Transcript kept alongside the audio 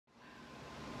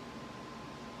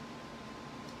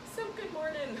Good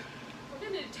morning. We're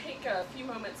going to take a few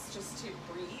moments just to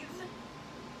breathe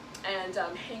and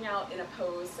hang out in a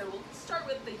pose. So we'll start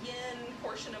with the yin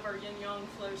portion of our yin-yang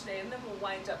flow today, and then we'll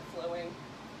wind up flowing.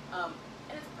 And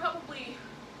it's probably,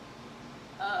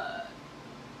 I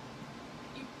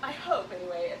hope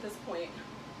anyway, at this point,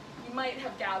 you might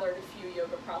have gathered a few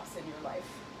yoga props in your life.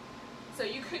 So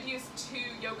you could use 2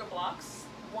 yoga blocks.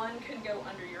 One can go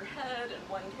under your head and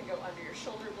one can go under your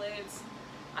shoulder blades.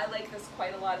 I like this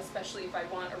quite a lot, especially if I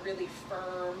want a really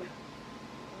firm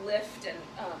lift and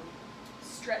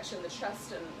stretch in the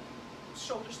chest and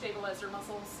shoulder stabilizer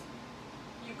muscles.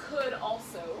 You could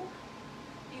also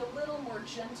be a little more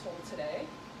gentle today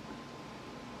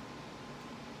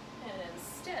and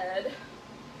instead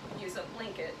use a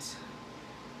blanket.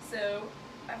 So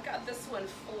I've got this one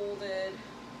folded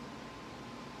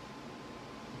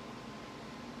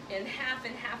in half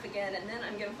again, and then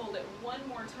I'm going to fold it one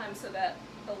more time so that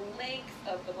the length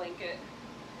of the blanket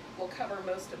will cover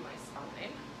most of my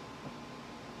spine,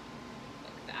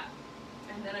 like that.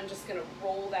 And then I'm just going to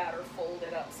roll that or fold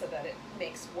it up so that it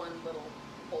makes one little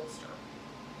bolster.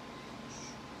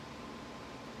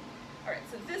 All right,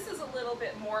 so this is a little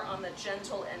bit more on the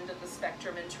gentle end of the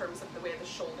spectrum in terms of the way the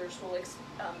shoulders will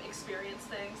experience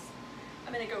things.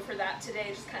 I'm going to go for that today,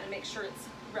 just kind of make sure it's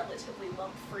relatively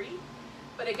lump-free.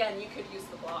 But again, you could use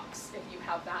the blocks if you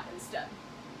have that instead.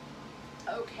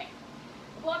 Okay,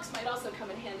 the blocks might also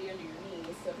come in handy under your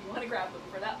knees, so if you want to grab them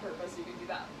for that purpose, you can do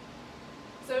that.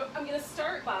 So I'm going to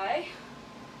start by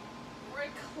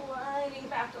reclining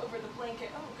back over the blanket.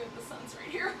 Oh good, the sun's right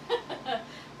here. That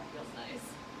feels nice.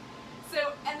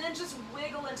 So, and then just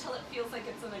wiggle until it feels like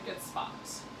it's in a good spot.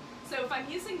 So if I'm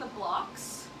using the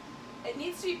blocks, it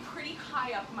needs to be pretty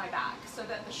high up my back so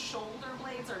that the shoulder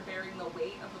blades are bearing the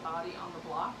weight of the body on the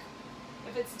block.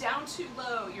 If it's down too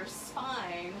low, your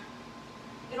spine,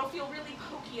 it'll feel really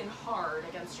pokey and hard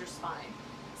against your spine.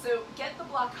 So get the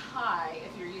block high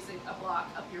if you're using a block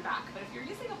up your back, but if you're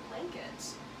using a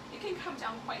blanket, it can come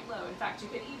down quite low. In fact, you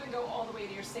can even go all the way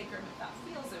to your sacrum if that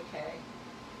feels okay.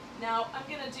 Now I'm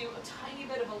gonna do a tiny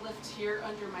bit of a lift here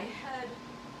under my head.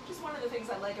 Just one of the things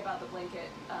I like about the blanket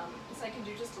is I can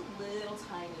do just a little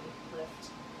tiny lift.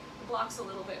 The block's a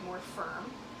little bit more firm.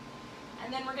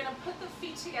 And then we're gonna put the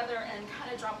feet together and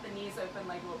kind of drop the knees open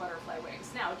like little butterfly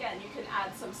wings. Now again, you can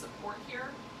add some support here.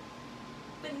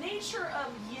 The nature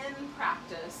of yin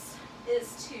practice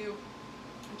is to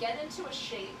get into a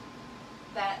shape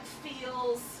that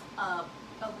feels a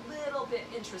little bit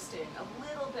interesting, a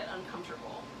little bit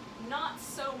uncomfortable. Not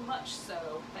so much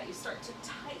so that you start to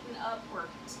tighten up or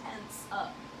tense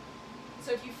up.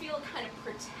 So if you feel kind of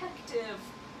protective,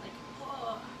 like,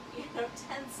 oh, you know,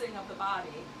 tensing of the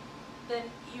body, then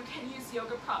you can use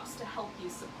yoga props to help you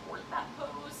support that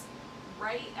pose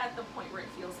right at the point where it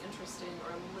feels interesting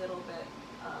or a little bit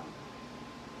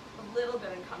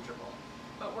uncomfortable.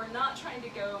 But we're not trying to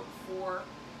go for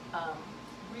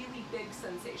really big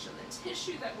sensation. The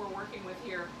tissue that we're working with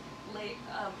here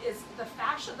is the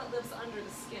fascia that lives under the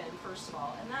skin, first of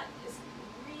all, and that is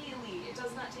really, it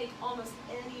does not take almost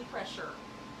any pressure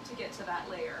to get to that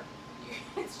layer.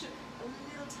 It's just a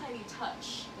little tiny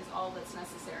touch is all that's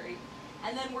necessary.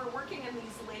 And then we're working in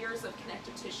these layers of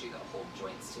connective tissue that hold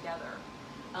joints together.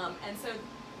 And so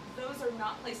those are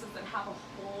not places that have a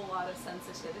whole lot of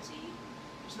sensitivity.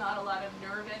 There's not a lot of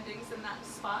nerve endings in that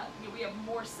spot. You know, we have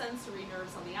more sensory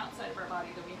nerves on the outside of our body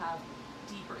than we have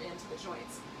deeper into the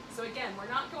joints. So again, we're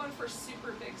not going for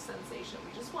super big sensation.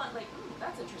 We just want like, ooh,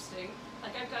 that's interesting.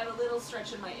 Like I've got a little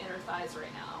stretch in my inner thighs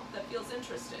right now. That feels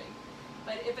interesting.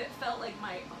 But if it felt like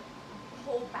my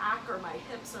whole back or my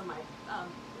hips or my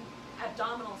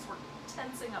abdominals were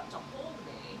tensing up to hold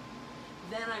me,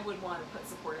 then I would want to put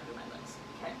support under my legs,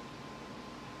 okay?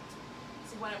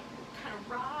 So you want to kind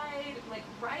of ride, like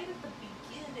right at the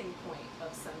beginning point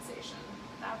of sensation.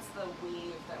 That's the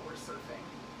wave that we're surfing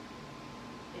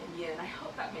in yin. I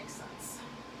hope that makes sense.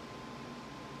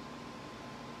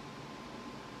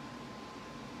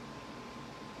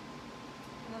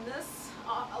 And then this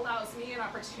allows me an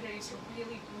opportunity to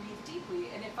really breathe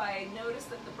deeply. And if I notice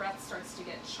that the breath starts to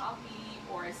get choppy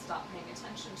or I stop paying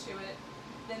attention to it,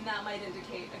 then that might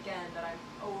indicate again that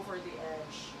I'm over the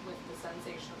edge with the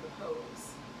sensation of the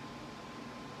pose.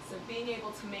 So being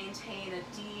able to maintain a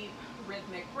deep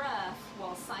rhythmic breath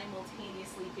while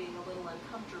simultaneously being a little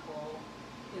uncomfortable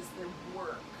is the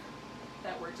work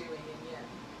that we're doing in yin.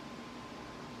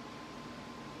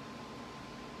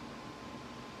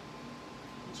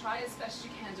 And try as best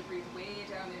you can to breathe way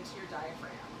down into your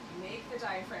diaphragm. Make the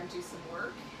diaphragm do some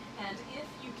work, and if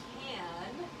you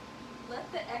can, let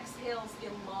the exhales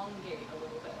elongate a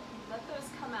little bit. Let those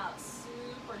come out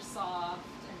super soft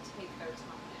and take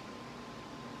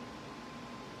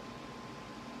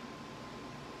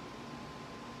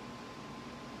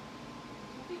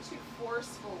too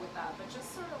forceful with that, but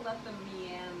just sort of let them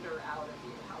meander out of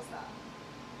you. How's that?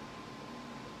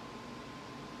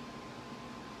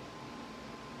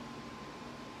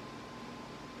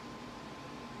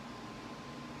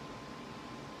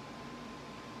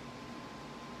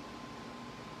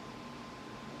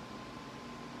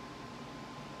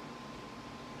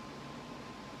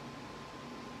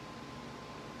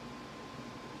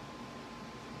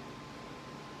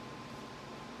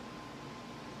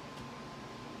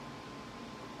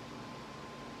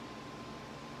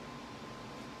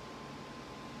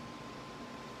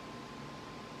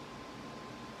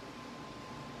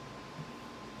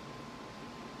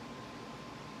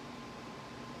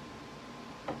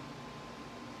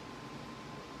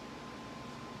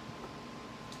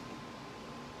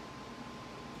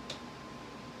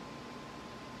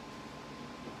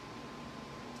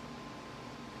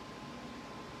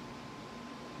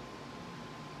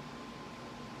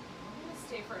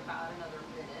 Stay for about another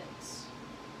minute.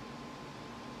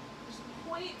 There's a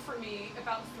point for me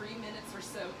about 3 minutes or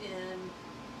so in,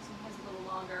 sometimes a little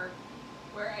longer,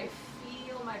 where I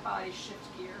feel my body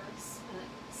shift gears and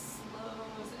it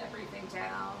slows everything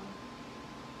down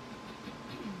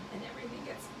and everything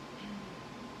gets,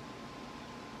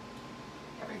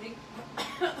 apparently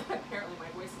my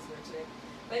voice is weird today,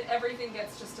 but everything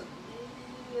gets just a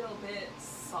little bit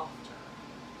softer.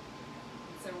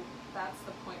 And so that's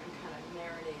the point I'm kind of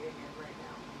marinating in right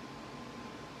now.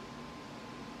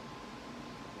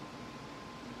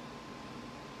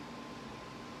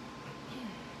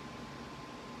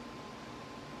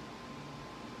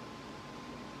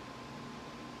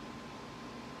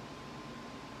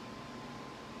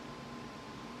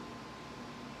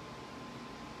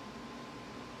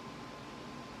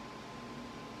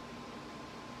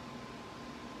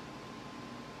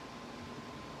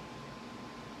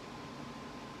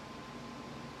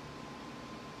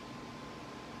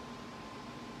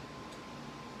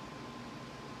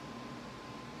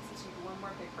 One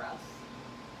more big breath.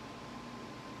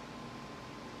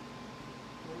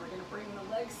 And then we're going to bring the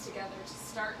legs together to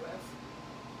start with.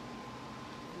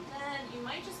 And then you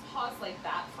might just pause like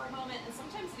that for a moment, and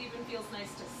sometimes it even feels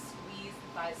nice to squeeze the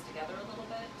thighs together a little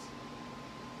bit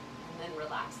and then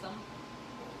relax them.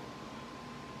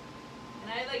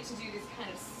 And I like to do these kind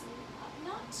of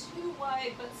not too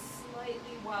wide but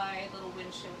slightly wide little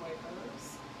windshield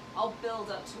wipers. I'll build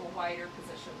up to a wider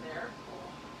position there.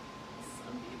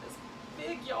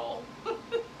 Big, y'all.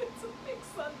 It's a big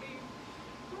sunbeam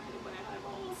right in my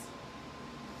eyeballs.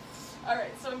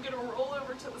 Alright, so I'm going to roll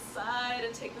over to the side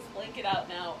and take this blanket out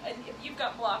now. And if you've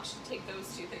got blocks, you take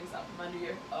those two things out from under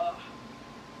you.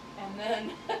 And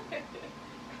then,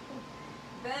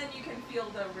 then you can feel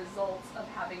the results of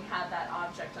having had that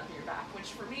object under your back,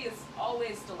 which for me is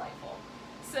always delightful.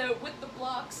 So with the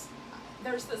blocks,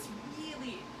 there's this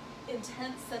really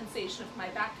intense sensation of my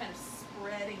back kind of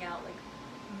spreading out like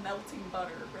melting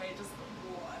butter, right? Just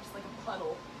like a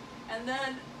puddle. And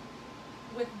then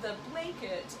with the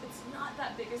blanket, it's not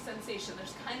that big a sensation.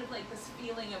 There's kind of like this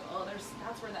feeling of, oh,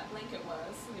 that's where that blanket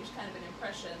was. And there's kind of an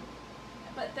impression.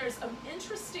 But there's an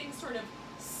interesting sort of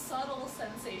subtle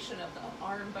sensation of the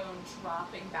arm bone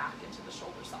dropping back into the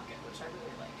shoulder socket, which I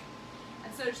really like.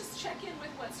 And so just check in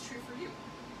with what's true for you.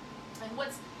 And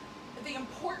what's the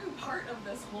important part of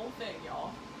this whole thing,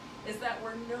 y'all, is that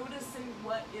we're noticing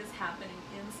what is happening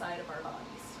inside of our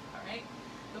bodies, all right?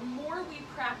 The more we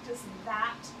practice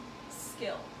that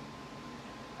skill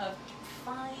of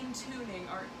fine-tuning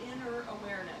our inner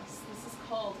awareness, this is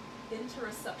called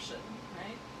interoception,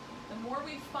 right? The more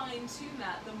we fine-tune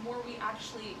that, the more we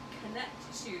actually connect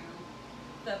to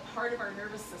the part of our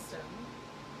nervous system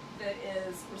that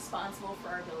is responsible for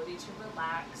our ability to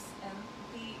relax and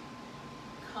be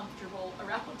comfortable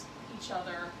around each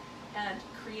other and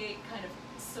create kind of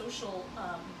social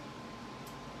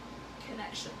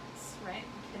connections, right?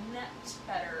 Connect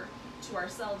better to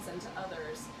ourselves and to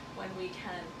others when we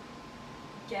can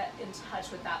get in touch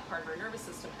with that part of our nervous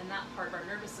system. And that part of our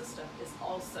nervous system is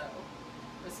also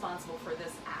responsible for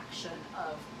this action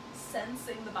of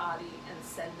sensing the body and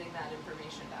sending that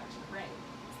information back to the brain.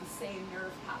 It's the same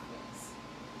nerve pathways.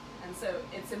 And so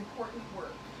it's important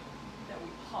work that we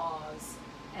pause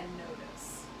and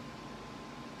notice.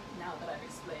 Now that I've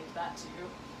explained that to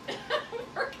you,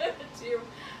 we're going to do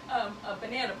a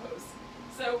banana pose.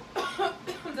 So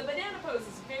the banana pose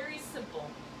is very simple.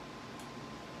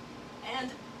 And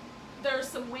there are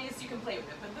some ways you can play with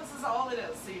it, but this is all it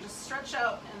is. So you just stretch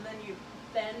out and then you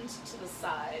bend to the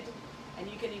side, and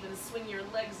you can even swing your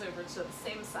legs over to the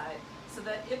same side so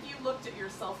that if you looked at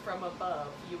yourself from above,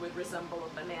 you would resemble a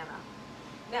banana.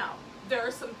 Now, there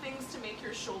are some things to make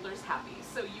your shoulders happy.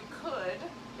 So you could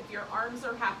If your arms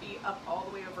are happy up all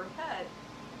the way overhead,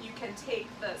 you can take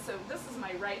so this is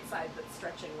my right side that's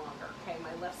stretching longer, okay?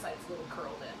 My left side's a little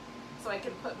curled in. So I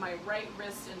can put my right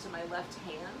wrist into my left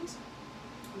hand,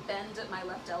 bend at my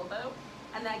left elbow,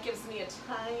 and that gives me a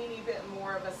tiny bit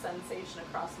more of a sensation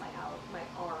across my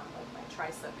arm, like my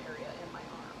tricep area in my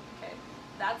arm, okay?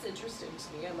 That's interesting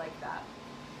to me, I like that.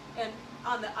 And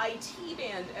on the IT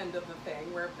band end of the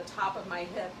thing, where at the top of my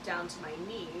hip down to my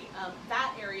knee,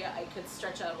 that area I could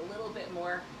stretch out a little bit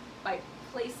more by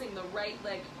placing the right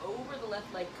leg over the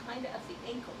left leg kind of at the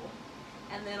ankle,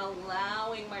 and then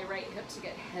allowing my right hip to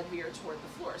get heavier toward the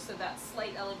floor. So that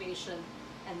slight elevation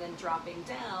and then dropping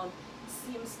down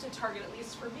seems to target, at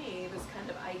least for me, this kind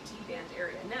of IT band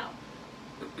area. Now,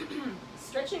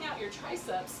 stretching out your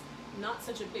triceps, not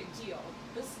such a big deal.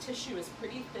 This tissue is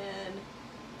pretty thin,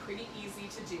 pretty easy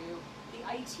to do. The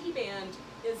IT band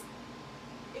is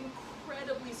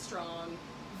incredibly strong,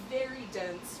 very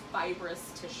dense,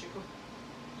 fibrous tissue.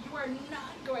 You are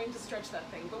not going to stretch that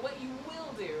thing, but what you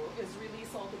will do is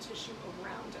release all the tissue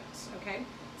around it, okay?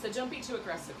 So don't be too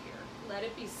aggressive here. Let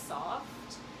it be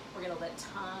soft. We're gonna let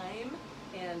time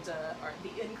and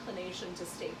the inclination to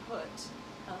stay put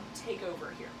take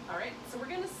over here, all right? So we're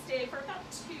gonna stay for about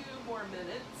 2 more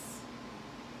minutes,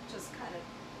 just kind of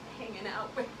hanging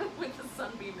out with the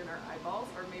sunbeam in our eyeballs,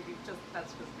 or maybe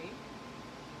that's just me.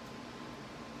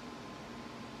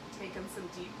 Taking some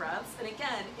deep breaths. And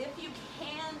again, if you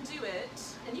can do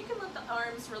it, and you can let the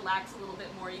arms relax a little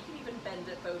bit more, you can even bend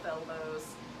at both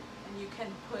elbows, and you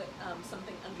can put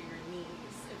something under your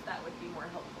knees if that would be more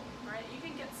helpful. All right, you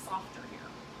can get softer here.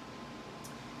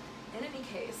 In any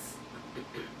case,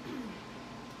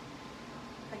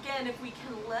 again, if we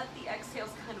can let the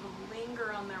exhales kind of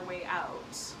linger on their way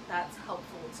out, that's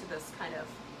helpful to this kind of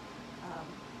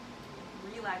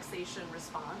relaxation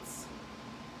response.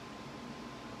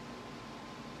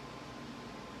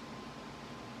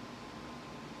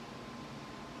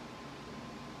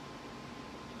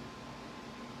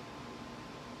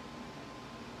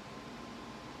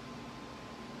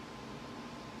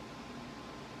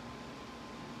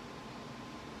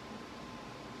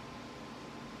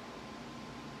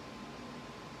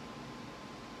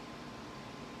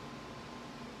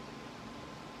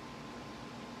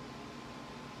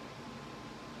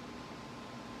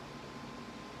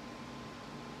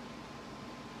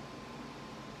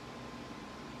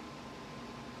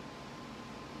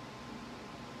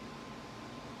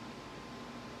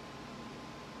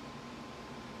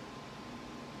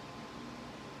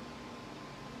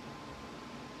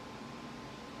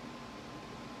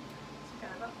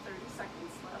 About 30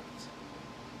 seconds left.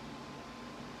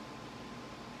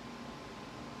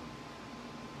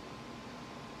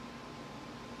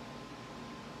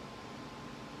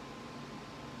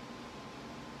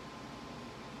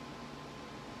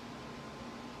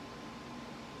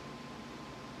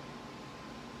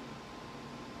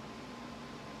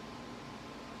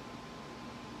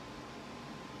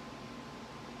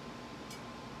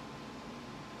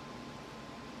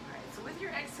 So with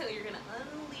your exhale, you're going to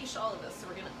unleash all of this. So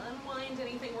we're going to unwind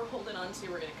anything we're holding on to.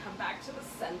 We're going to come back to the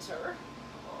center.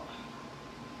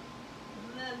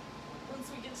 And then once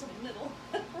we get to the middle,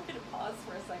 we're going to pause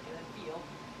for a second and feel.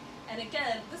 And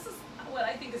again, this is what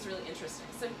I think is really interesting.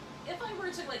 So if I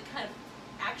were to like kind of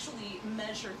actually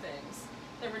measure things,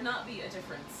 there would not be a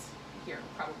difference here,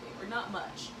 probably, or not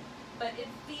much. But it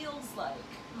feels like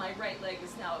my right leg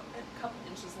is now a couple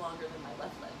inches longer than my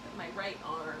left leg. That my right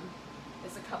arm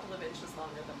is a couple of inches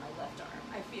longer than my left arm.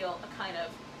 I feel a kind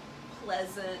of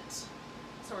pleasant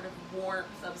sort of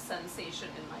warmth of sensation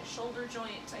in my shoulder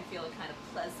joint. I feel a kind of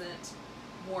pleasant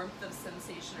warmth of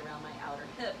sensation around my outer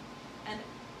hip. And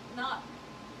not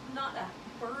a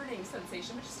burning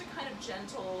sensation, but just a kind of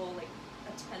gentle like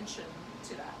attention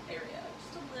to that area.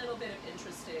 Just a little bit of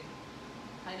interesting,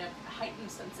 kind of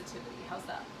heightened sensitivity. How's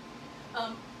that?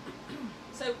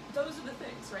 So those are the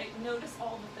things, right? Notice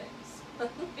all the things.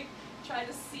 Try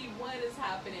to see what is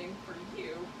happening for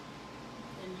you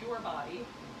in your body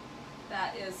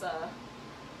that is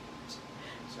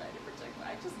trying to protect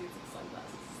I just need some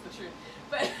sunglasses, is the truth.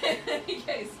 But in any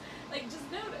case, like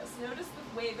just notice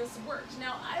the way this worked.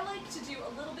 Now I like to do a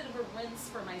little bit of a rinse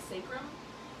for my sacrum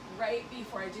right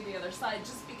before I do the other side,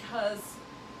 just because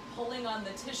pulling on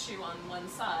the tissue on one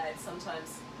side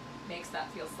sometimes makes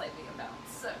that feel slightly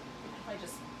imbalanced. So if I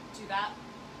just do that,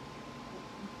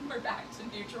 we're back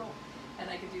to neutral, and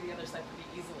I can do the other side pretty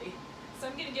easily. So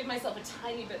I'm going to give myself a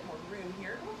tiny bit more room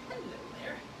here. Oh, hello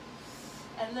there.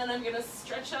 And then I'm going to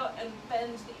stretch out and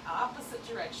bend the opposite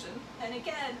direction. And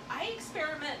again, I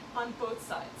experiment on both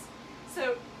sides.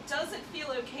 So does it feel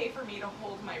okay for me to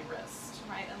hold my wrist,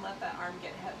 right, and let that arm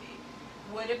get heavy?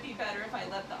 Would it be better if I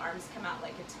let the arms come out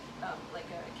like a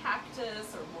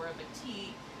cactus or more of a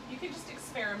T? You can just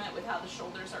experiment with how the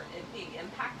shoulders are being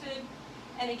impacted.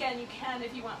 And again, you can,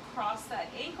 if you want, cross that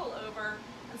ankle over.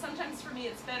 And sometimes for me,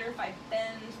 it's better if I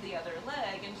bend the other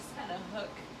leg and just kind of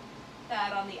hook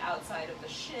that on the outside of the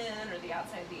shin or the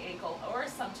outside of the ankle. Or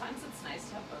sometimes it's nice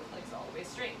to have both legs all the way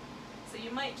straight. So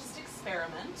you might just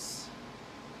experiment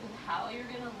with how you're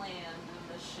going to land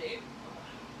in this shape.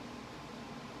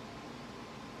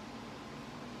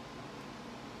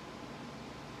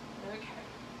 Okay.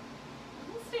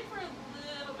 We'll stay for a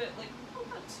little bit, like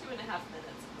about 2.5 minutes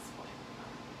at this point.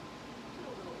 Do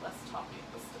a little less talking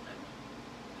this time.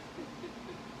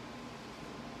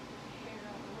 Hair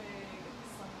out of the way, get the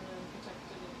sun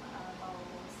protected in the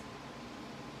eyeballs.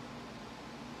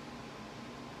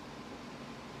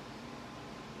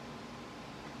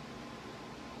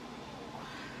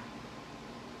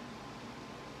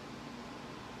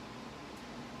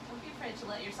 Don't be afraid to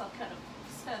let yourself kind of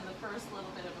spend the first little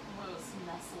bit of a pose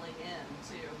nestling in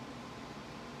too.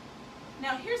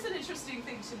 Now here's an interesting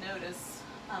thing to notice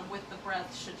with the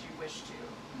breath, should you wish to.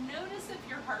 Notice if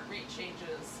your heart rate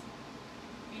changes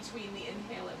between the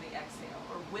inhale and the exhale,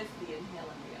 or with the inhale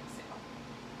and the exhale.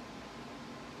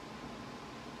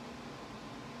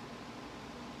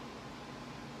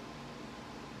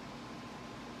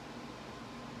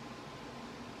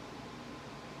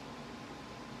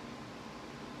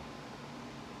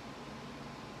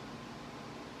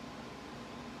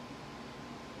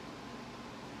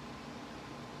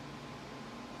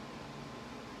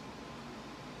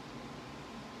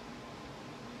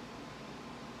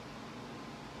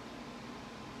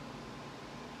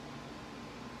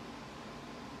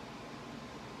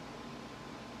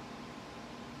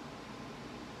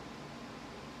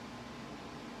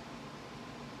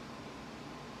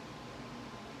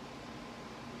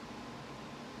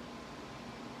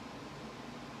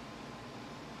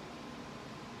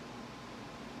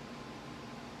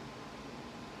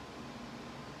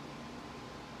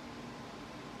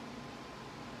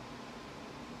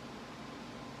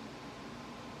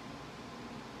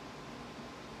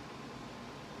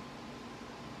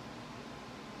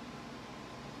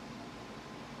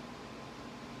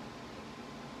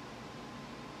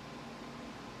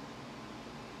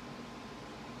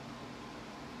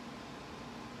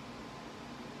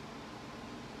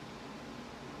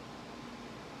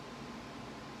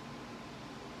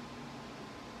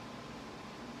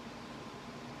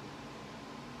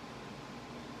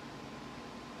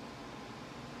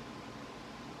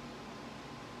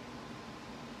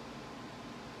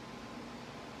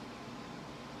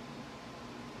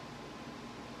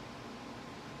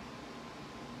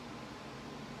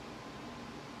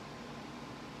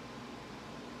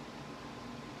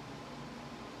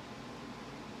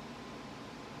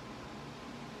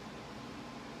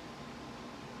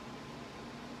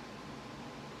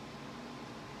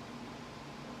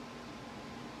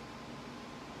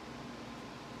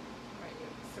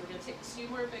 So we're going to take 2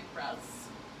 more big breaths.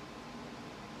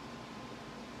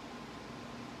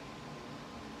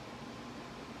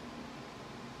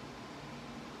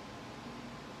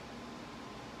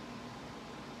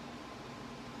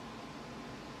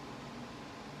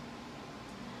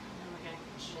 And then we're going to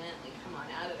gently come on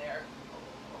out of there.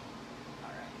 Oh,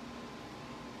 all right.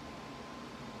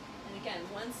 And again,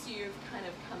 once you've kind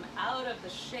of come out of the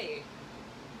shape,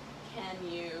 can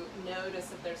you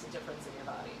notice if there's a difference in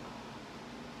your body?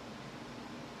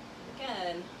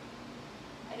 Again,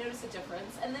 I notice a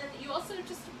difference. And then you also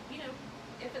just,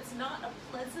 if it's not a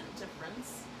pleasant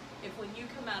difference, if when you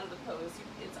come out of the pose,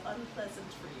 it's unpleasant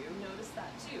for you, notice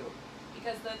that too,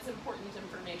 because that's important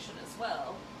information as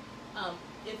well.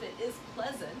 If it is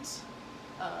pleasant,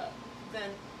 then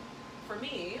for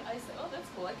me, I say, oh, that's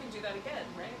cool, I can do that again,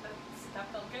 right? That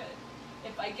felt good.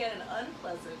 If I get an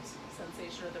unpleasant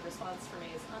sensation, or the response for me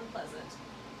is unpleasant,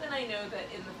 then I know that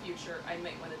in the future I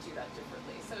might want to do that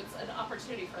differently. So it's an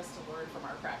opportunity for us to learn from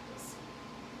our practice.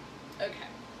 Okay,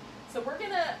 so we're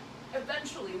gonna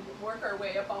eventually work our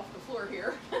way up off the floor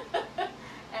here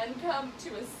and come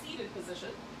to a seated position.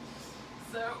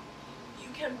 So you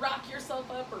can rock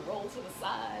yourself up or roll to the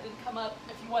side and come up.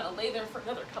 If you want to lay there for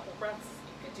another couple breaths,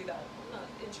 you could do that. I'm not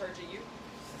in charge of you.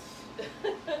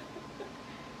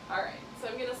 All right, so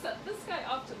I'm gonna set this guy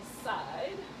off to the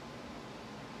side.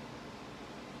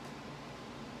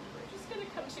 Going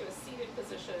to come to a seated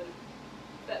position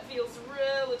that feels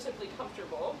relatively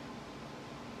comfortable.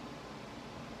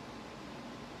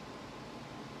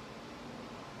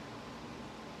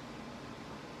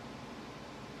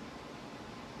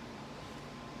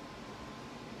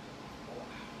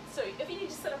 if you need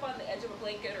to sit up on the edge of a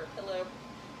blanket or a pillow,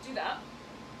 do that.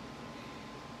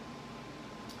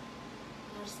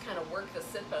 I'll just kind of work the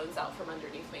sit bones out from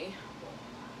underneath me.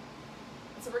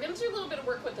 So we're going to do a little bit of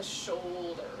work with the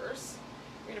shoulders.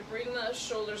 We're going to bring the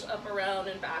shoulders up, around,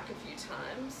 and back a few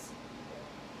times.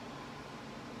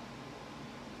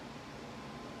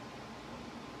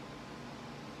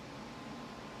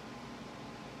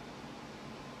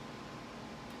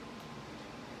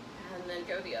 And then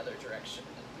go the other direction.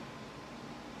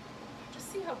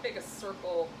 Just see how big a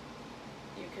circle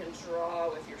you can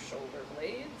draw with your shoulder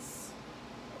blades.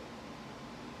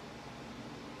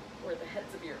 Or the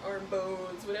heads of your arm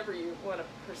bones, whatever you want to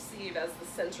perceive as the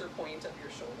center point of your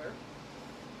shoulder.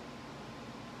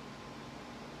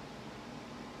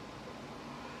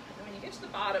 And when you get to the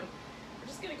bottom, we're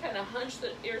just going to kind of hunch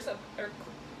the ears up, or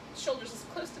shoulders as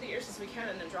close to the ears as we can,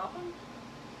 and then drop them.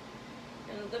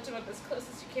 And lift them up as close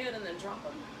as you can, and then drop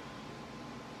them.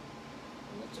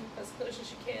 And lift them up as close as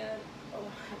you can, and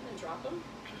then drop them.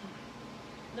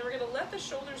 And then we're going to let the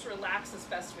shoulders relax as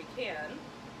best we can.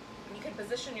 You can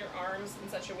position your arms in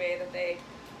such a way that they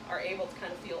are able to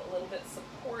kind of feel a little bit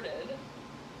supported.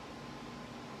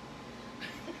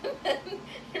 Then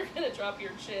you're going to drop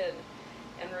your chin,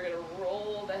 and we're going to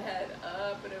roll the head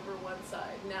up and over one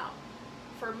side. Now,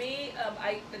 for me,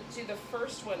 I do the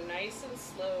first one nice and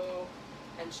slow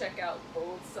and check out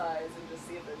both sides and just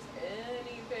see if there's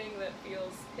anything that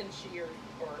feels pinchy or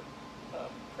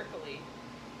prickly.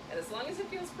 And as long as it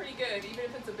feels pretty good, even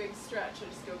if it's a big stretch, I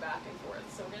just go back and forth.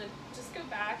 So we're going to just go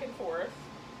back and forth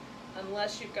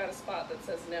unless you've got a spot that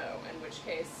says no, in which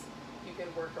case you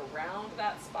can work around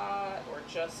that spot or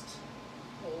just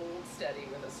hold steady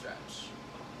with a stretch.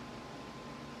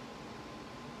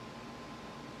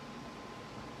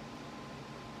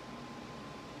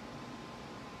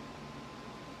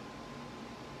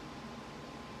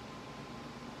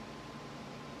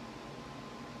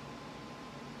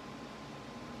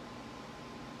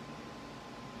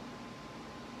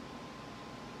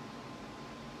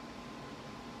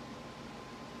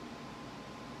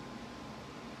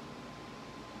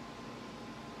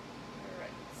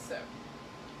 So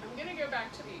I'm going to go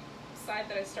back to the side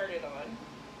that I started on,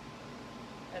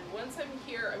 and once I'm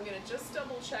here, I'm going to just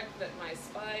double check that my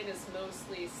spine is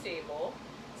mostly stable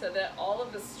so that all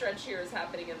of the stretch here is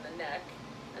happening in the neck.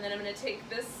 And then I'm going to take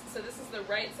this, so this is the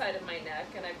right side of my neck,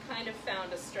 and I've kind of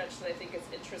found a stretch that I think is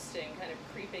interesting, kind of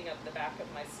creeping up the back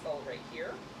of my skull right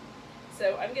here.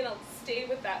 So I'm going to stay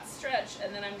with that stretch,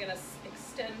 and then I'm going to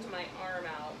extend my arm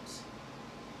out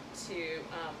to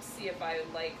see if I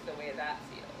like the way that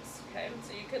feels. Okay,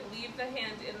 so you could leave the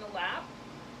hand in the lap,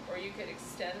 or you could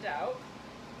extend out.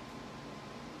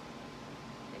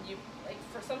 And you, like,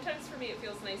 sometimes for me it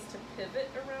feels nice to pivot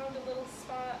around a little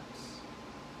spot.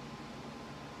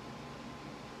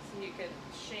 So you can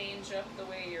change up the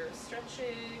way you're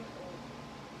stretching.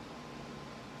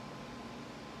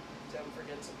 Don't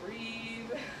forget to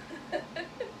breathe.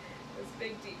 Those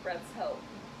big deep breaths help.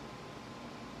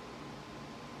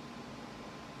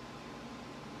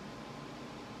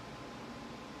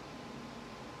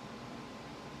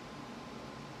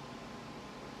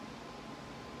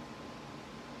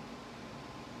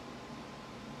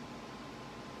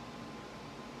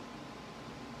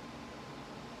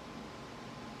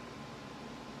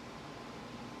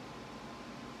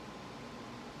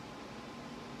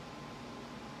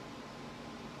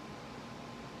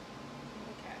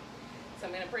 So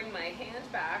I'm going to bring my hand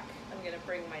back, I'm going to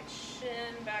bring my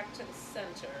chin back to the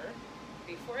center.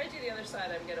 Before I do the other side,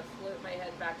 I'm going to float my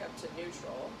head back up to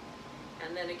neutral.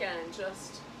 And then again,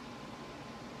 just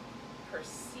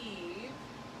perceive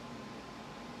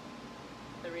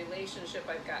the relationship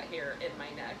I've got here in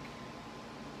my neck.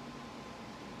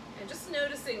 And just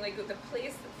noticing, like, the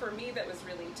place for me that was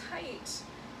really tight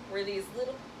were these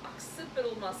little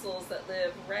occipital muscles that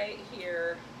live right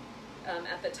here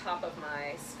at the top of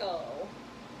my skull,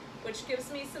 which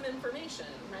gives me some information,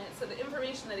 right? So the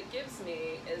information that it gives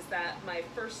me is that my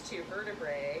first two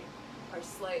vertebrae are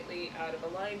slightly out of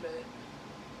alignment,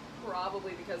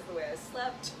 probably because of the way I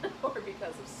slept or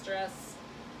because of stress,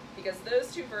 because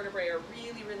those two vertebrae are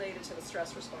really related to the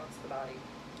stress response of the body.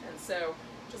 And so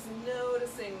just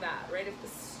noticing that, right? If the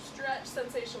stretch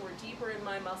sensation were deeper in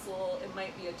my muscle, it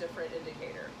might be a different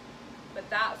indicator. But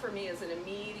that for me is an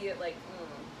immediate, like,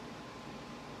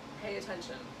 pay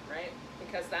attention, right?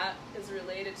 Because that is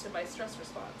related to my stress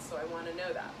response, so I want to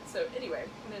know that. So anyway,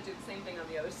 I'm going to do the same thing on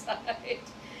the other side.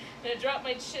 I'm going to drop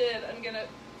my chin. I'm going to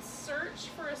search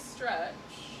for a stretch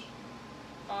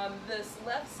on this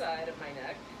left side of my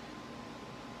neck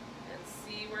and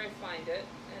see where I find it.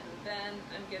 And then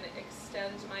I'm going to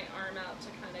extend my arm out to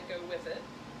kind of go with it.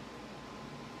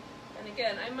 And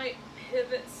again, I might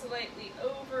pivot slightly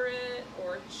over it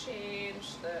or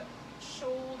change the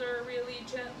shoulder really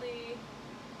gently.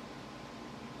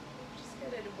 Just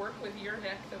get it to work with your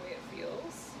neck the way it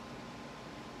feels,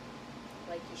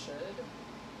 like you should.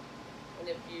 And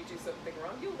if you do something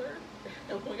wrong, you'll learn.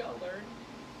 And we all learn.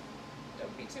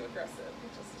 Don't be too aggressive.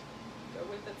 Just go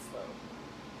with it slow.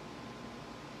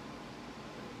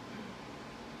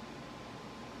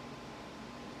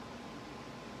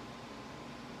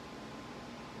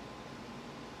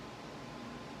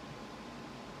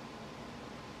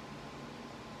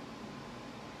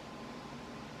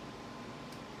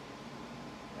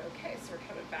 Okay, so we're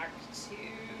coming back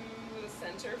to the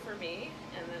center for me,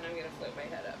 and then I'm going to float my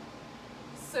head up.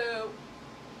 So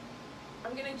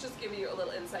I'm going to just give you a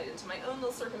little insight into my own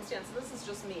little circumstance. This is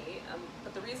just me,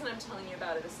 but the reason I'm telling you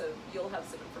about it is so you'll have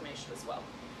some information as well.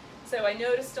 So I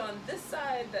noticed on this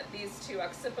side that these two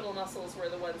occipital muscles were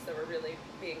the ones that were really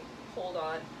being pulled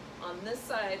on. On this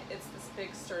side, it's this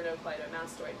big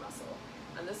sternocleidomastoid muscle.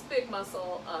 And this big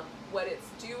muscle, what it's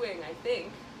doing, I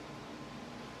think,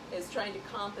 is trying to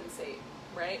compensate,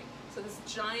 right? So this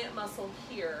giant muscle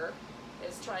here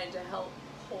is trying to help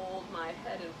hold my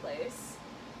head in place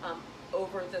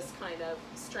over this kind of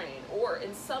strain. Or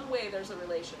in some way there's a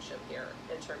relationship here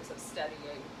in terms of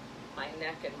steadying my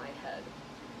neck and my head.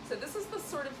 So this is the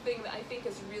sort of thing that I think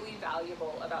is really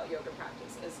valuable about yoga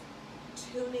practice, is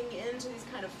tuning into these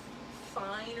kind of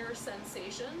finer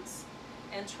sensations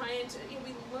and trying to,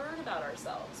 we learn about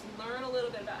ourselves. We learn a little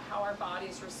bit about how our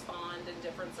bodies respond in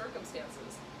different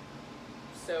circumstances.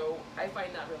 So I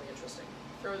find that really interesting.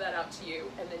 Throw that out to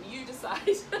you, and then you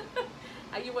decide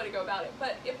how you want to go about it.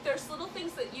 But if there's little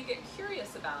things that you get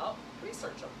curious about,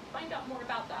 research them. Find out more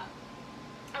about that.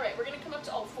 All right, we're going to come up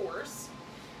to all fours,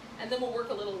 and then we'll work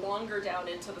a little longer down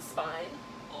into the spine.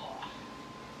 Oh.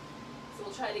 So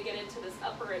we'll try to get into this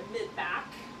upper and mid back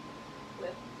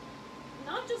with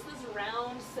not just this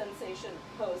round sensation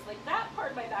pose, like that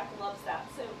part of my back loves that.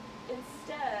 So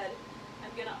instead, I'm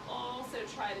gonna also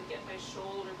try to get my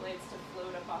shoulder blades to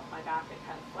float up off my back and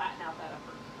kind of flatten out that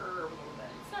upper curve a little bit.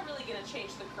 It's not really gonna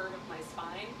change the curve of my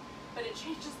spine, but it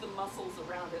changes the muscles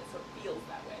around it so it feels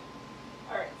that way.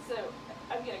 All right, so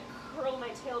I'm gonna curl my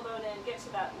tailbone in, get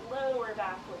to that lower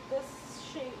back with this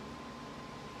shape,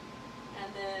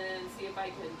 and then see if I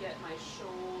can get my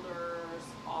shoulders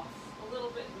off a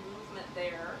little bit movement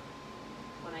there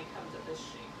when I come to this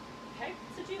shape. Okay,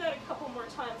 so do that a couple more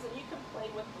times, and you can play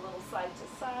with the little side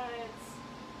to sides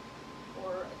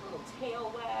or a little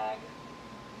tail wag.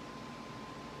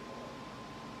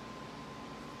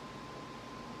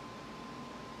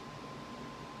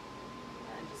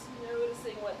 And just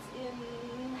noticing what's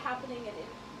happening and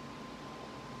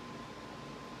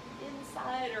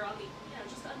inside or on the,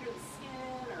 just under the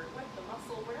skin or with the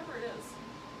muscle, whatever it is.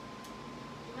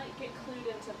 You might get clued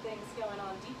into things going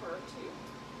on deeper too.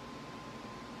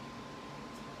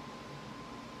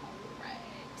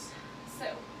 Alright, so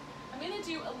I'm going to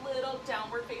do a little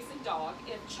downward facing dog.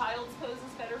 If child's pose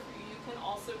is better for you, you can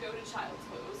also go to child's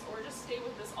pose or just stay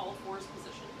with this all fours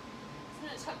position. So I'm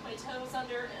going to tuck my toes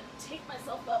under and take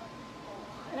myself up.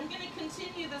 And I'm going to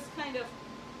continue this kind of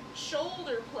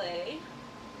shoulder play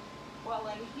while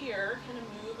I'm here, kind of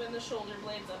moving the shoulder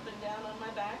blades up and down on my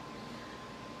back.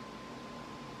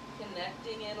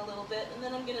 Connecting in a little bit, and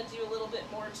then I'm going to do a little bit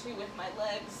more too with my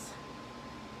legs.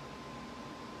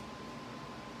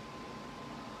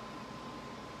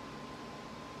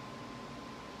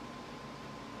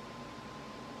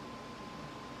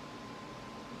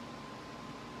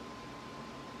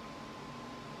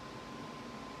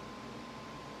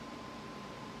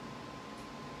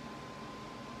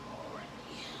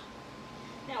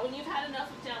 Now, when you've had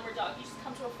enough of downward dog, you just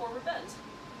come to a forward bend.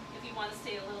 If you want to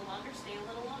stay a little longer, stay a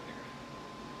little longer.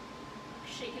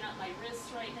 Shaking out my wrists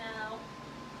right now.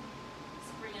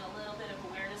 Just bringing a little bit of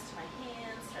awareness to my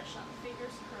hands, stretching out the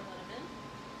fingers, curling them in.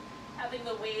 Having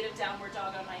the weight of downward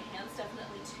dog on my hands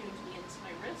definitely tuned me into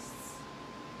my wrists.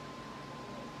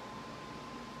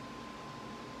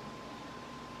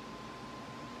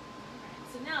 Alright,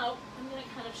 so now I'm going to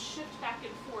kind of shift back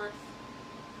and forth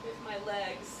with my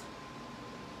legs.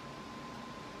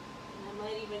 I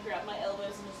might even grab my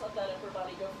elbows and just let that upper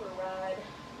body go for a ride.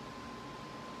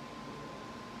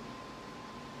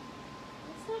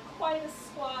 It's not quite a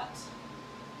squat,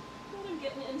 but I'm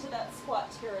getting into that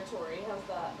squat territory. How's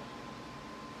that?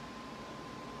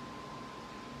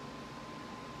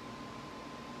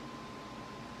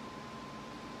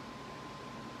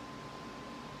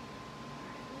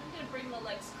 I'm going to bring the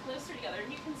legs closer together,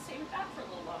 and you can stay with that for a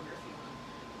little longer if you want.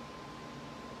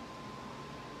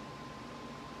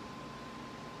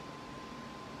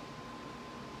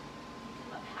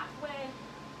 halfway.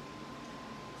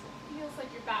 So it feels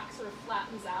like your back sort of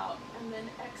flattens out. And then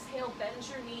exhale, bend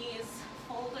your knees,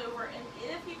 fold over. And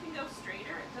if you can go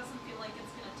straighter, it doesn't feel like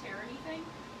it's going to tear anything,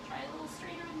 try a little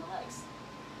straighter in the legs.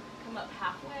 Come up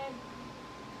halfway.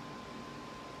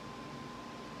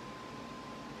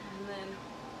 And then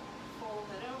fold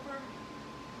it over.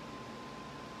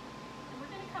 And we're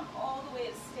going to come all the way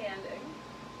to standing.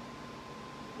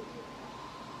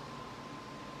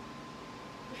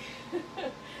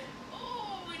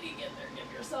 Oh, when you get there,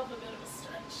 give yourself a bit of a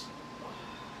stretch. So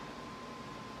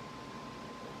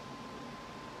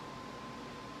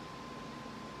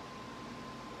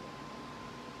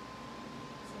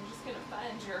I'm just going to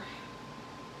find your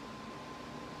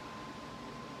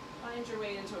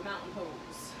way into a mountain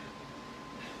pose.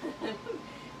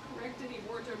 Correct any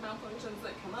wardrobe malfunctions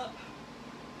that come up,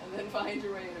 and then find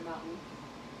your way in a mountain.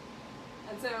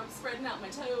 And so I'm spreading out my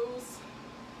toes.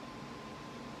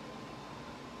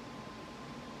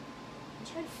 And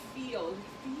try to feel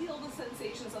the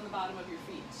sensations on the bottom of your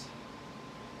feet.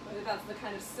 Whether that's the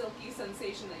kind of silky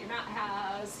sensation that your mat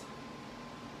has,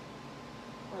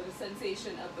 or the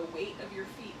sensation of the weight of your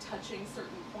feet touching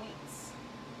certain points.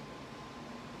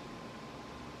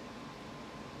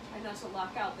 Try not to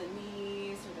lock out the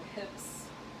knees or the hips.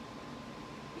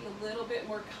 Be a little bit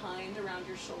more kind around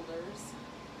your shoulders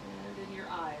and in your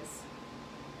eyes.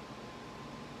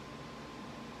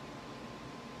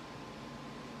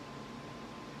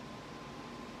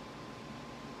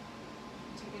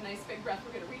 Take a nice big breath.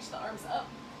 We're going to reach the arms up.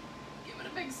 Give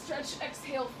it a big stretch.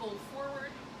 Exhale, fold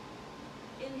forward.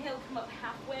 Inhale, come up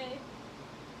halfway.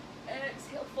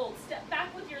 Exhale, fold. Step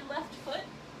back with your left foot.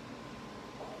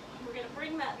 We're going to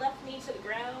bring that left knee to the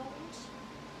ground.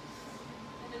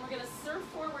 And then we're going to surf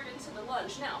forward into the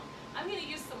lunge. Now, I'm going to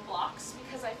use some blocks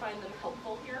because I find them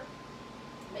helpful here.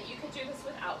 But you could do this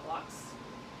without blocks.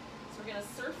 So we're going to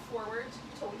surf forward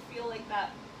until we feel like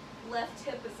that left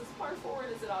hip is as far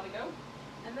forward as it ought to go.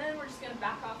 And then we're just going to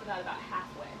back off of that about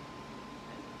halfway.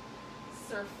 Okay.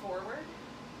 Surf forward.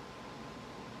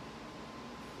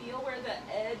 Feel where the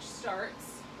edge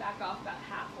starts. Back off about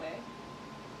halfway.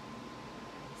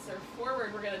 Surf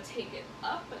forward, we're going to take it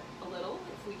up a little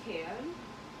if we can.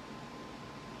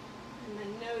 And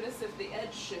then notice if the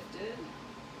edge shifted.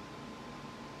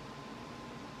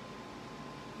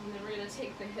 And then we're going to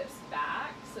take the hips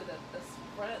back so that this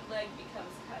front leg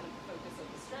becomes kind of the focus of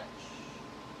the stretch.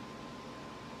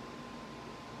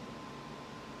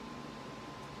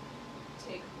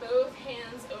 Take both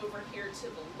hands over here to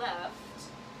the left.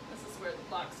 This is where the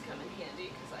blocks come in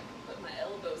handy because I can put my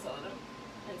elbows on them.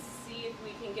 And see if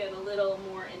we can get a little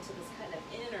more into this kind of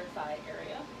inner thigh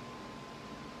area.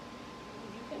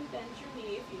 You can bend your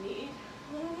knee if you need,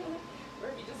 or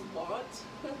if you just want,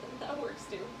 that works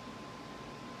too.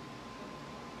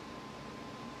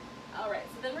 All right,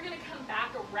 so then we're going to come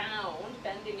back around,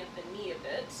 bending at the knee a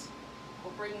bit.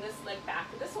 We'll bring this leg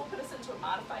back. This will put us into a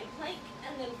modified plank,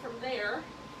 and then from there,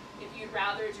 if you'd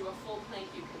rather do a full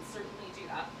plank, you can certainly do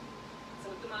that. So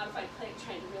with the modified plank,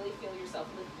 trying to really feel yourself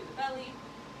lift through the belly.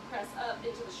 Press up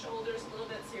into the shoulders a little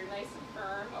bit so you're nice and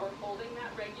firm, or holding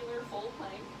that regular full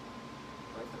plank.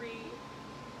 For 3,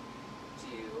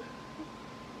 2,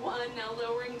 1. Now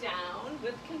lowering down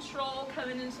with control,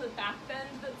 coming into the back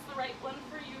bend that's the right one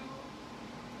for you.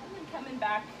 And then coming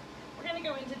back. We're going to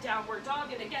go into downward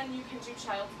dog, and again, you can do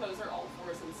child's pose or all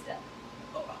fours instead.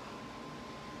 Oh.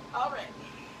 All right.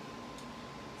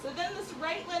 So then this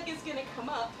right leg is going to come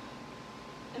up,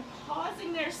 and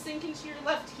pausing there, sink into your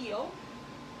left heel.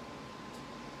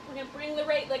 We're going to bring the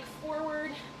right leg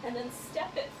forward and then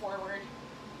step it forward.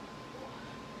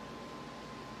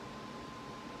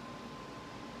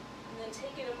 And then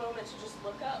take it a moment to just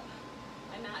look up.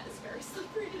 My mat is very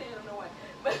slippery today, I don't know why.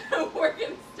 But we're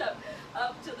going to step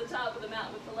up to the top of the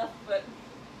mat with the left foot.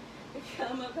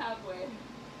 Come up halfway.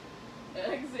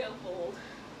 Exhale, fold.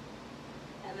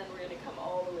 And then we're going to come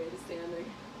all the way to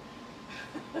standing.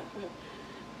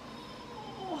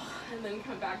 And then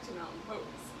come back to mountain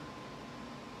pose.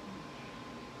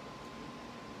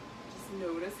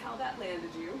 Notice how that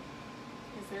landed you.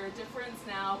 Is there a difference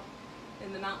now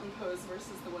in the mountain pose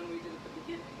versus the one we did at the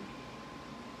beginning?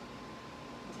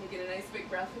 Taking a nice big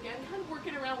breath again, kind of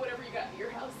working around whatever you got in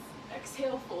your house.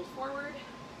 Exhale, fold forward.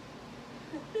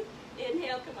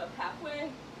 Inhale, come up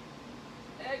halfway.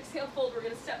 Exhale, fold. We're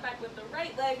going to step back with the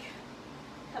right leg,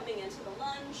 coming into the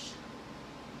lunge,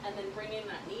 and then bringing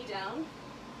that knee down.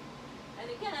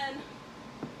 And again,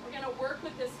 we're going to work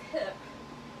with this hip.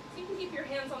 So you can keep your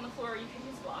hands on the floor, you can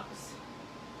use blocks.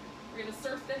 We're going to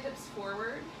surf the hips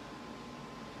forward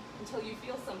until you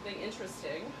feel something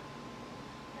interesting,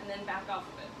 and then back off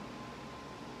of it.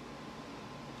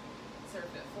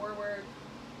 Surf it forward.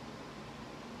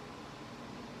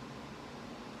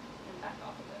 And back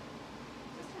off of it.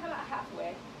 Just about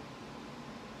halfway.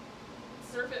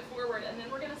 Surf it forward, and then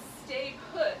we're going to stay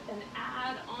put and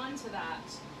add on to that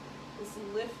this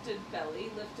lifted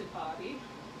belly, lifted body.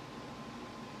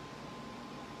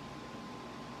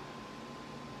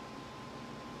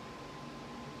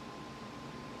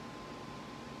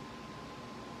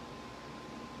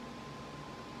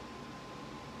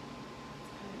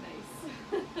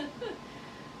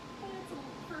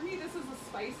 For me, this is a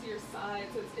spicier side,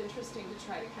 so it's interesting to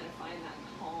try to kind of find that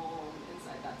calm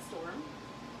inside that storm.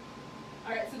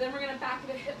 All right, so then we're going to back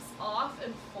the hips off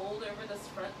and fold over this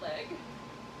front leg.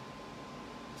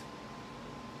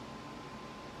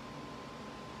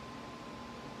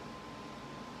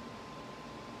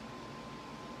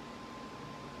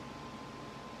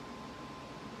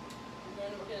 And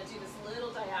then we're going to do this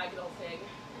little diagonal thing.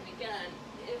 And again,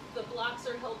 if the blocks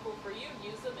are helpful for you,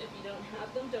 use them. If you don't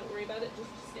have them, don't worry about it. Just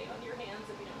stay on your hands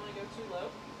if you don't want to go too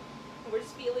low. And we're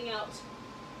just feeling out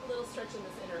a little stretch in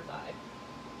this inner thigh.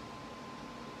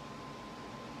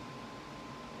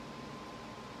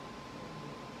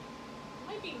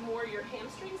 Might be more your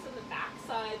hamstrings in the back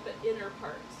side, but inner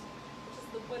parts,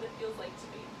 which is what it feels like to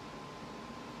me.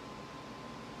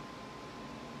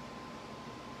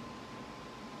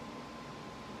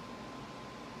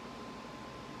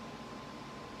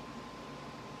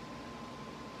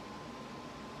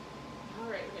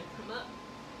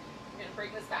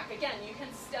 Bring this back. Again, you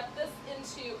can step this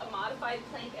into a modified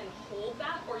plank and hold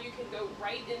that, or you can go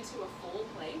right into a full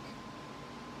plank.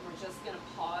 And we're just going to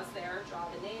pause there, draw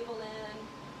the navel in,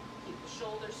 keep the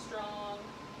shoulders strong,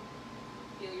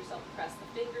 feel yourself press the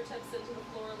fingertips into the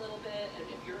floor a little bit, and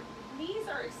if your knees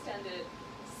are extended,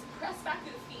 press back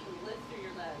through the feet and lift through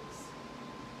your legs.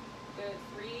 Good.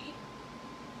 3,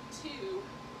 2,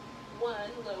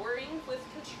 1. Lowering with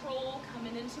control,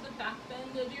 coming into the back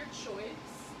bend of your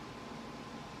choice.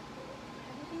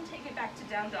 Take it back to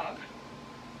down dog.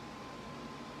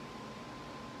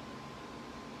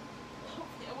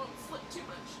 Hopefully I won't slip too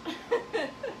much.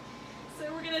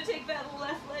 So we're going to take that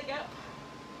left leg up,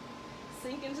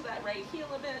 sink into that right heel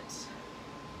a bit,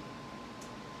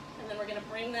 and then we're going to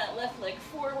bring that left leg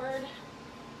forward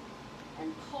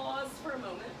and pause for a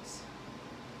moment.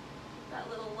 That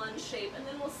little lunge shape, and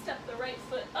then we'll step the right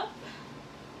foot up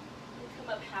and come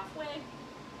up halfway,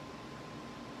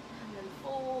 and then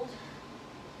fold.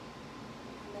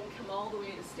 And then come all the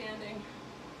way to standing.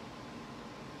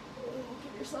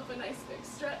 Give yourself a nice big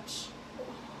stretch.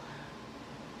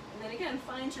 And then again,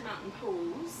 find your mountain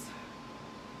pose.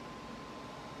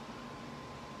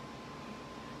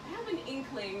 I have an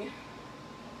inkling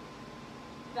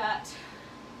that,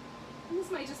 and this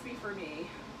might just be for me,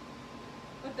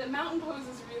 but the mountain pose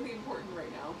is really important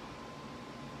right now.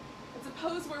 It's a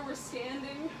pose where we're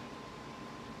standing,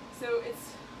 so it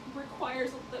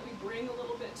requires that we bring a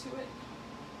little bit to it.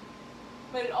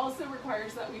 But it also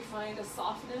requires that we find a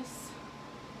softness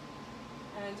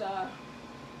and a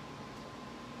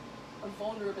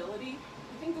vulnerability.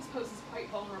 I think this pose is quite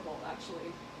vulnerable,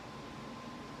 actually,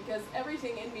 because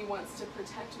everything in me wants to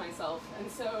protect myself.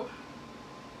 And so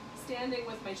standing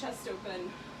with my chest open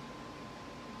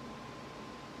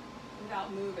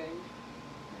without moving,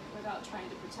 without trying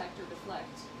to protect or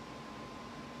deflect,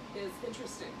 is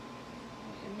interesting.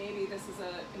 And maybe this is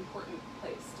an important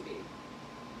place to be.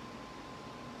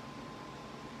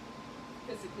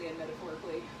 Physically and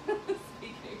metaphorically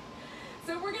speaking.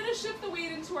 So we're going to shift the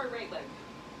weight into our right leg,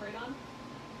 right on.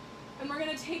 And we're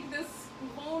going to take this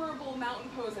vulnerable mountain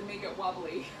pose and make it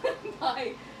wobbly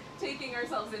by taking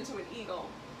ourselves into an eagle.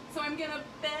 So I'm going to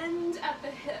bend at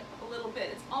the hip a little bit.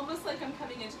 It's almost like I'm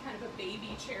coming into kind of a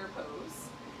baby chair pose.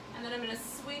 And then I'm going to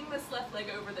swing this left leg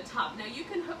over the top. Now you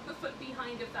can hook the foot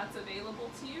behind if that's available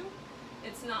to you.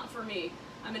 It's not for me.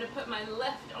 I'm going to put my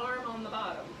left arm on the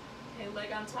bottom. Okay,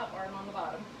 leg on top, arm on the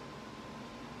bottom.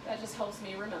 That just helps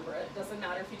me remember it. Doesn't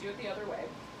matter if you do it the other way.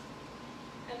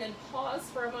 And then pause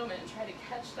for a moment and try to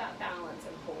catch that balance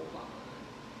and hold on.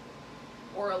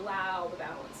 Or allow the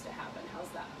balance to happen. How's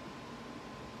that?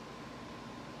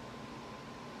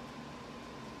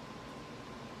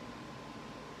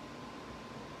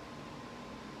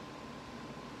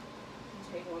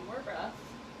 And take one more breath.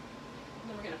 And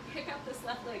then we're going to pick up this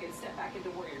left leg and step back into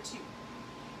warrior 2.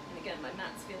 And again, my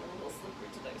mat's feeling a little slippery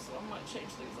today, so I might change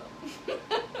things up.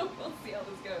 We'll see how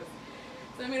this goes.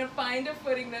 So I'm going to find a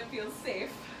footing that feels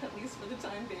safe, at least for the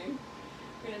time being.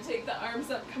 We're going to take the arms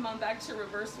up, come on back to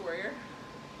reverse warrior,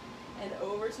 and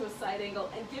over to a side angle,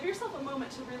 and give yourself a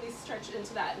moment to really stretch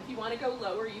into that. If you want to go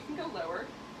lower, you can go lower.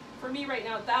 For me right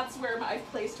now, that's where I've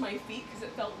placed my feet because it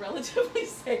felt relatively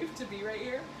safe to be right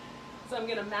here. So I'm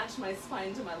gonna match my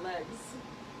spine to my legs,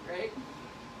 right?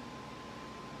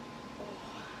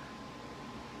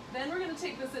 Then we're gonna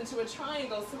take this into a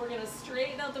triangle. So we're gonna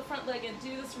straighten out the front leg and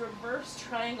do this reverse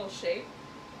triangle shape.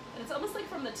 And it's almost like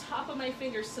from the top of my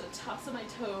fingers to the tops of my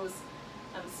toes,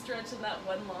 I'm stretching that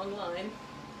one long line.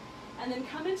 And then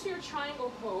come into your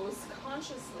triangle pose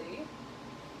consciously,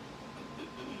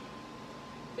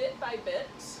 bit by bit.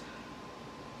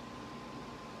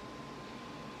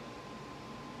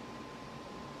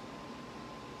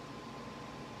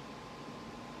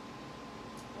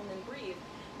 And then breathe.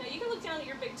 Now you can look down at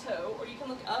your big toe, or you can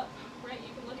look up, right?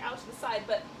 You can look out to the side,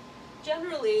 but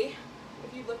generally,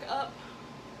 if you look up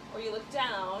or you look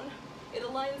down, it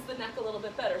aligns the neck a little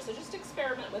bit better. So just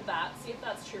experiment with that, see if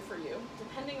that's true for you.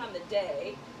 Depending on the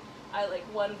day, I like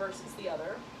one versus the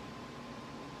other.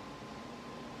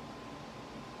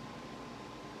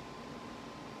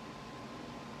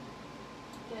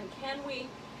 Again, can we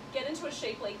get into a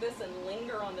shape like this and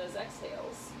linger on those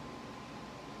exhales?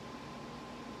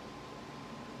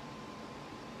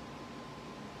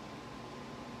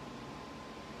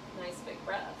 Nice big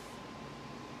breath.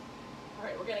 All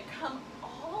right, we're gonna come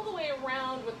all the way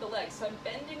around with the legs. So I'm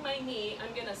bending my knee,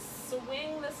 I'm gonna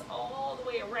swing this all the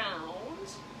way around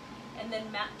and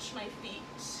then match my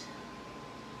feet.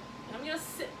 And I'm gonna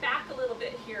sit back a little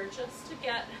bit here just to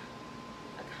get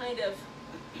a kind of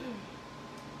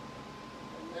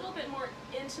a little bit more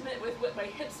intimate with what my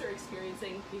hips are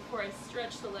experiencing before I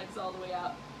stretch the legs all the way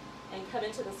up and come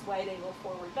into this wide angle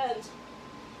forward bend.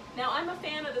 Now I'm a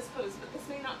fan of this pose, but this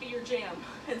may not be your jam.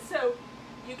 And so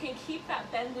you can keep that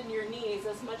bend in your knees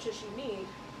as much as you need.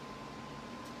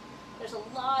 There's a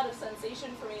lot of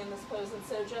sensation for me in this pose, and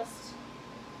so just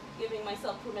giving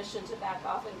myself permission to back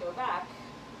off and go back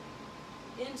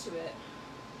into it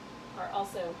are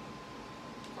also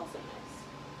nice.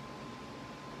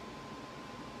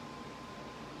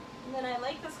 And then I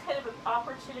like this kind of an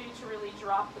opportunity to really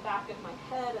drop the back of my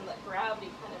head and let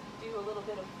gravity kind of do a little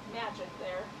bit of magic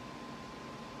there.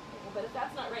 But if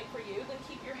that's not right for you, then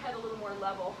keep your head a little more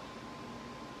level.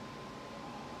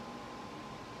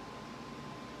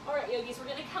 All right, yogis, we're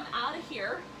gonna come out of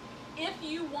here. If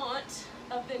you want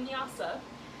a vinyasa,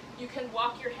 you can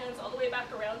walk your hands all the way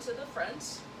back around to the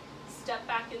front, step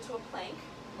back into a plank,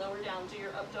 lower down, do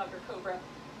your up dog or cobra,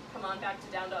 come on back to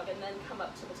down dog, and then come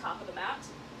up to the top of the mat.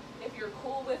 If you're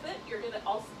cool with it, you're gonna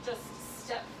also just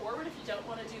step forward if you don't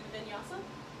wanna do the vinyasa.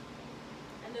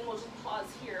 And then we'll just pause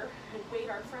here and wait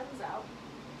our friends out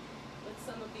with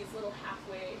some of these little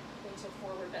halfway into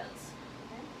forward bends.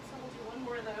 Okay, so we'll do one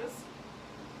more of those.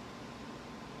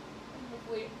 And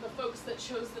hopefully the folks that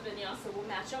chose the vinyasa will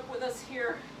match up with us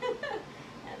here.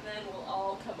 And then we'll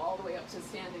all come all the way up to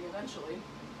standing eventually.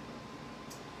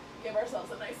 Give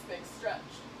ourselves a nice big stretch.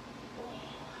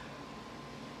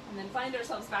 And then find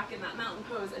ourselves back in that mountain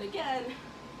pose. And again,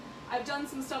 I've done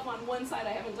some stuff on one side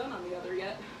I haven't done on the other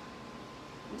yet.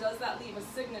 Does that leave a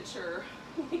signature?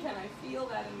 Can I feel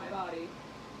that in my body?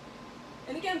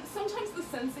 And again, sometimes the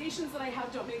sensations that I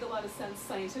have don't make a lot of sense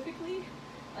scientifically.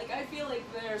 Like I feel like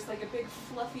there's like a big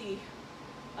fluffy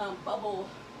bubble,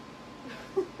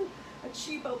 a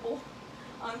chi bubble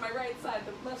on my right side,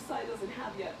 the left side doesn't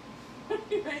have yet,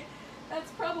 right?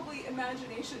 That's probably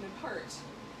imagination in part.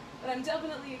 But I'm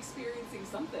definitely experiencing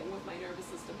something with my nervous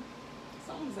system.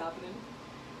 Something's happening.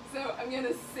 So I'm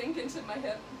gonna sink into my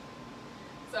hip.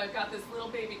 So I've got this little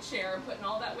baby chair, I'm putting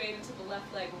all that weight into the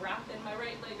left leg, wrapping my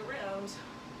right leg around.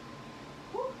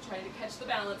 Woo, trying to catch the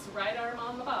balance, right arm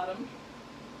on the bottom.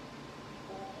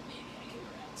 Oh, maybe I can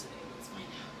grab today, let's find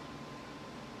out.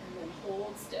 And then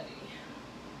hold steady.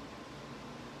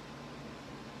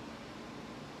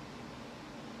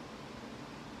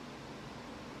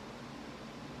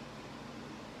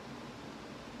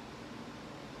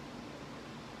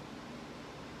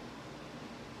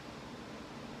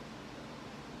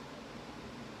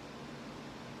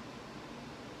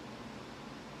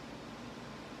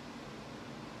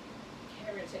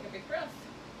 We're going to take a big breath.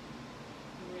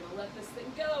 And we're going to let this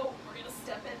thing go. We're going to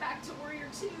step it back to warrior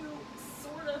two,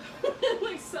 sort of,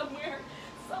 like somewhere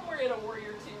in a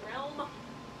warrior two realm.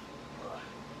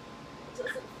 It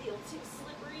doesn't feel too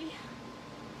slippery.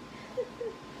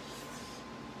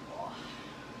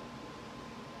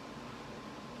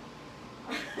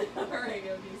 All right,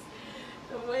 yogis.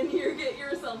 So when you get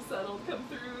yourself settled, come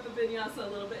through the vinyasa a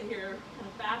little bit here, kind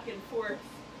of back and forth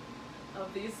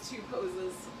of these two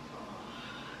poses.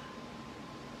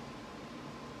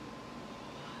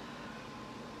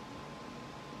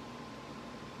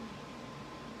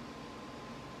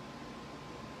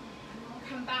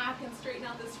 come back and straighten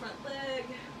out this front leg.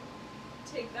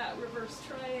 Take that reverse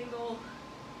triangle,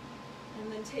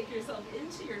 and then take yourself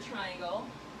into your triangle.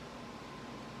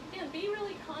 Again, be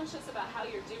really conscious about how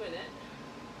you're doing it.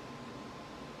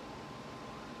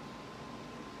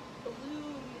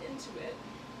 Balloon into it.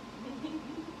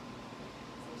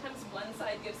 Sometimes one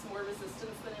side gives more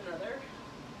resistance than another.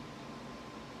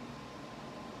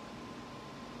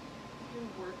 You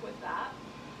can work with that.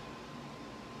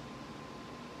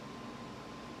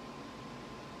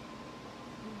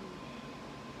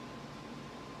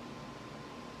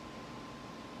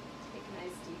 Take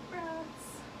nice deep breaths.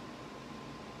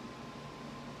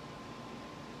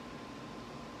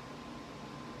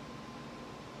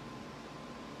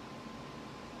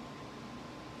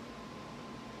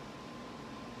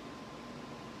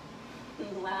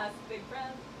 Last big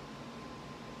breath.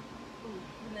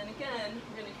 And then again,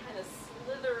 we're going to kind of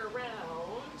slither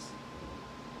around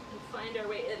and find our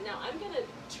way in. Now I'm going to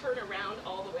turn around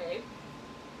all the way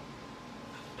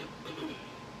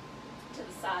to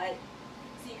the side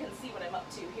so you can see what I'm up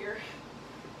to here.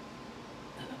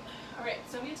 All right,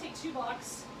 so I'm going to take 2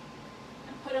 blocks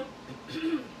and put them,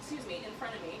 excuse me, in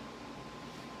front of me.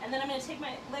 And then I'm going to take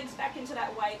my legs back into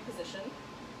that wide position.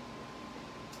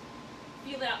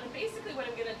 Feel it out, and basically what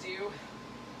I'm going to do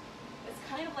is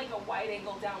kind of like a wide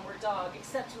angle downward dog,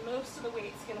 except most of the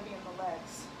weight's going to be in the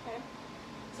legs, okay?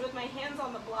 So with my hands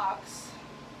on the blocks,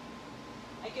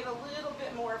 I get a little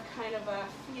bit more of kind of a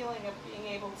feeling of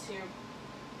being able to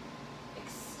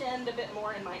extend a bit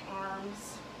more in my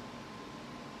arms,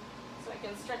 so I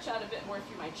can stretch out a bit more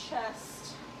through my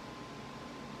chest,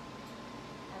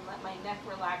 and let my neck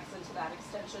relax into that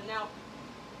extension. Now,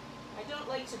 I don't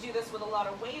like to do this with a lot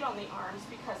of weight on the arms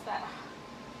because that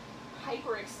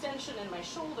hyperextension in my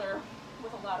shoulder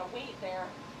with a lot of weight there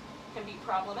can be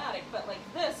problematic. But like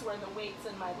this, where the weight's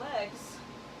in my legs,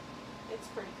 it's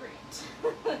pretty great.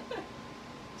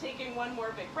 Taking one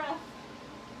more big breath.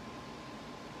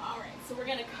 All right, so we're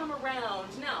gonna come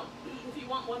around. Now, if you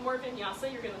want one more vinyasa,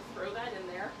 you're gonna throw that in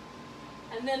there.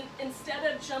 And then instead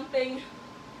of jumping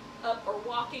up or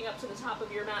walking up to the top of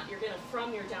your mat, you're gonna,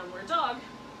 from your downward dog,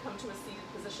 come to a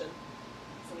seated position.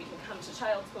 So we can come to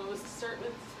child's pose to start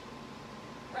with.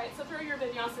 Right, so throw your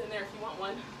vinyasa in there if you want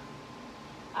one.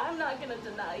 I'm not gonna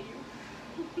deny you.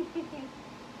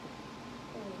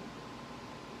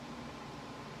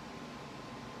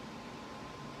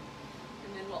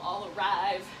 And then we'll all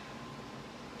arrive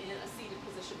in a seated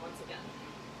position once again.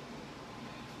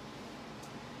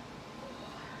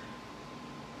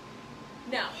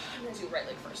 Now, I'm gonna do right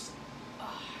leg first.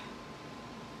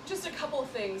 Just a couple of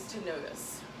things to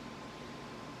notice.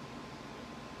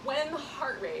 When the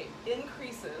heart rate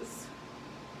increases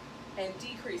and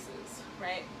decreases,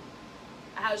 right,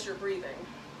 as you're breathing,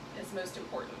 is most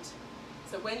important.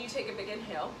 So when you take a big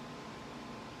inhale,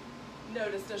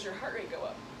 notice, does your heart rate go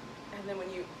up? And then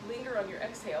when you linger on your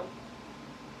exhale,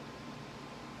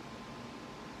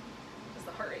 does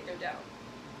the heart rate go down?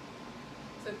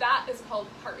 So that is called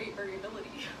heart rate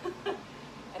variability.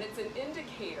 And it's an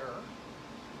indicator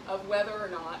of whether or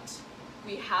not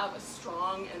we have a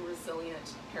strong and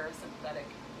resilient parasympathetic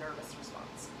nervous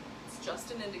response. It's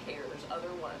just an indicator, there's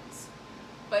other ones.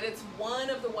 But it's one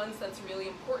of the ones that's really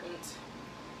important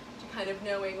to kind of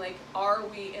knowing, like, are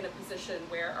we in a position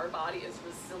where our body is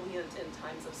resilient in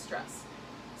times of stress?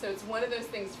 So it's one of those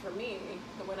things for me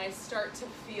that when I start to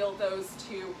feel those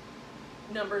two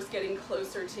numbers getting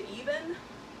closer to even,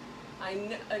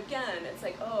 again, it's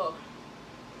like, oh,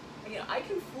 you know, I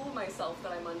can fool myself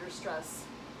that I'm under stress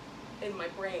in my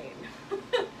brain,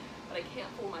 but I can't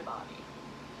fool my body.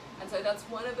 And so that's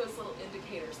one of those little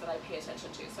indicators that I pay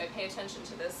attention to. So I pay attention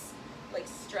to this, like,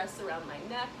 stress around my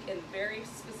neck in very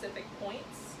specific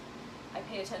points. I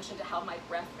pay attention to how my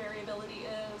breath variability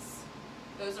is.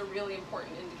 Those are really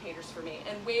important indicators for me.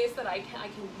 And ways that I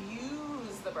can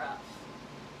use the breath,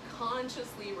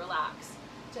 consciously relax,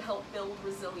 to help build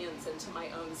resilience into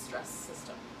my own stress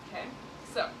system, okay?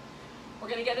 So we're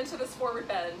gonna get into this forward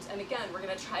bend, and again, we're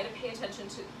gonna try to pay attention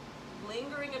to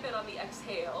lingering a bit on the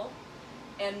exhale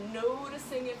and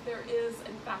noticing if there is,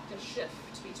 in fact, a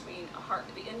shift between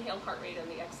the inhale heart rate and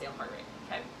the exhale heart rate,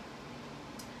 okay?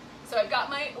 So I've got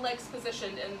my legs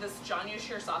positioned in this Janu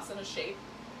Shirsasana shape.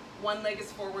 One leg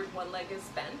is forward, one leg is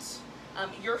bent.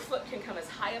 Your foot can come as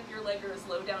high up your leg or as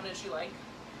low down as you like.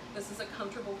 This is a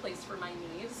comfortable place for my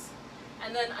knees.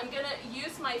 And then I'm gonna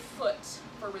use my foot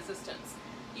for resistance.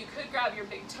 You could grab your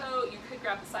big toe, you could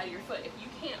grab the side of your foot. If you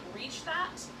can't reach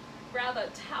that, grab a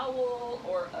towel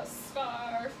or a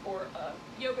scarf or a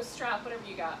yoga strap, whatever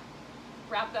you got.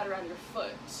 Wrap that around your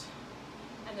foot.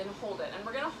 and then hold it. And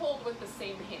we're gonna hold with the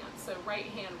same hand, so right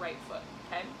hand, right foot,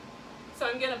 okay? So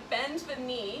I'm gonna bend the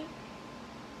knee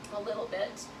a little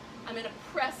bit. I'm gonna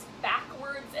press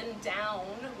backwards and down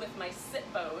with my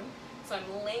sit bone. So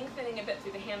I'm lengthening a bit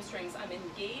through the hamstrings. I'm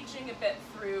engaging a bit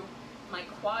through my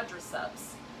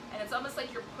quadriceps. And it's almost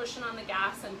like you're pushing on the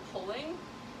gas and pulling.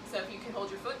 So if you can hold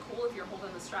your foot, cool. If you're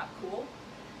holding the strap, cool.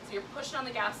 So you're pushing on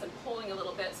the gas and pulling a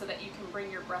little bit so that you can bring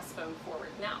your breastbone forward.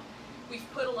 Now, we've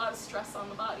put a lot of stress on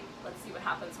the body. Let's see what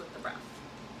happens with the breath.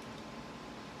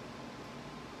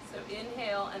 So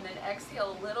inhale and then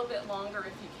exhale a little bit longer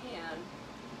if you can.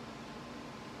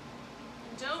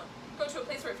 And don't go to a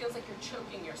place where it feels like you're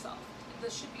choking yourself.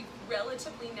 This should be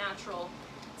relatively natural.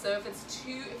 So if it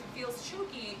feels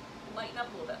choky, lighten up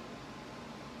a little bit.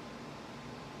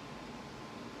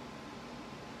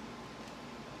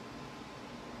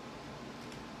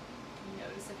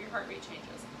 Notice if your heart rate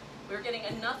changes. We're getting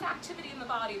enough activity in the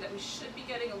body that we should be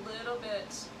getting a little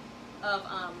bit of,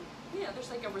 there's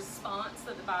like a response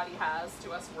that the body has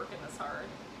to us working this hard.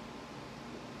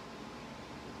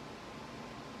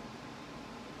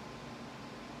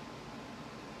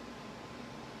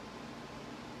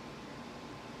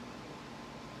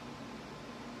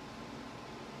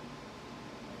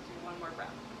 Do one more breath.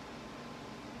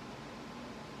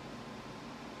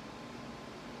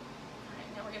 All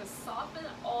right, now we're going to soften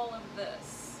all of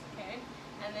this, okay?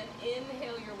 And then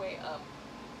inhale your way up.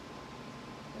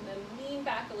 And then lean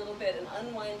back a little bit and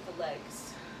unwind the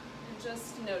legs. And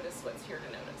just notice what's here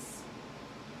to notice.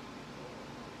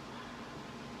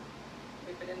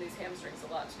 We've been in these hamstrings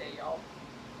a lot today, y'all.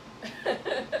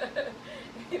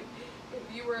 if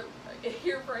you were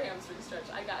here for a hamstring stretch,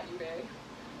 I got you, babe.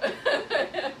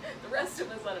 The rest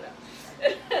of us, I don't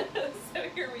know. So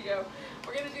here we go.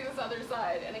 We're going to do this other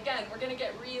side. And again, we're going to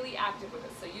get really active with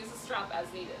this. So use the strap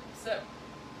as needed. So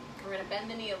we're going to bend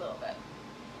the knee a little bit.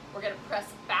 We're going to press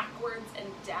backwards and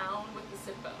down with the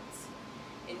sit bones.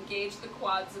 Engage the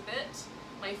quads a bit.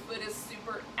 My foot is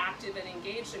super active and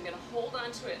engaged. I'm going to hold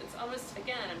on to it. It's almost,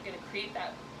 again, I'm going to create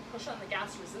that push on the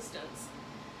gas resistance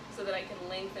so that I can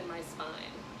lengthen my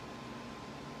spine.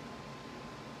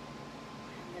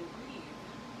 And then breathe.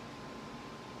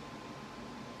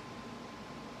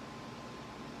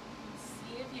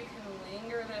 See if you can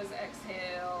linger those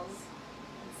exhales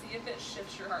and see if it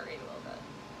shifts your heart rate a little bit.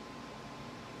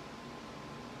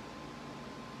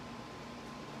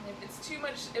 If it's too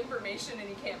much information and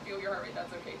you can't feel your heart rate,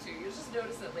 that's okay too. You'll just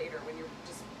notice it later when you're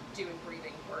just doing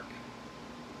breathing work.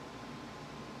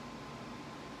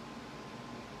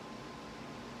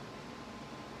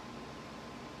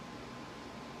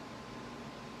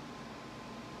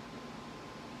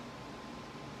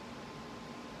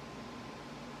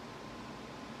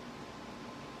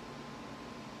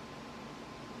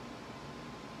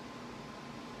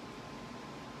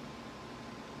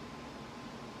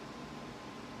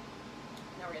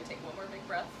 Now we're going to take one more big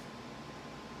breath.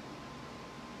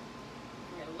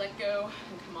 We're going to let go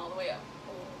and come all the way up.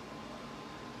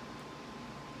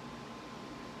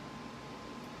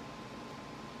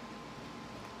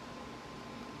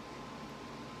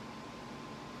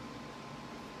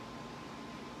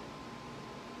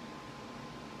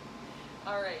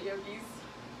 All right, yogis.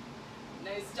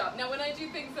 Nice job. Now when I do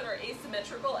things that are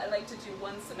asymmetrical, I like to do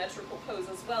one symmetrical pose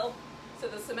as well. So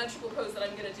the symmetrical pose that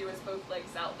I'm going to do is both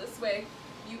legs out this way.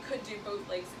 You could do both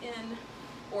legs in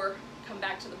or come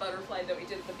back to the butterfly that we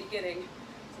did at the beginning.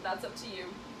 So that's up to you.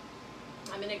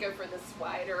 I'm going to go for this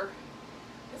wider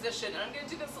position. And I'm going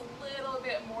to do this a little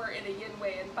bit more in a yin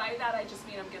way. And by that I just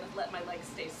mean I'm going to let my legs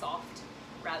stay soft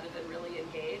rather than really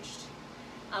engaged.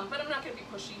 But I'm not going to be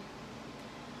pushy.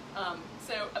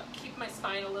 So keep my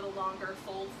spine a little longer,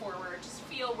 fold forward, just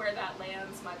feel where that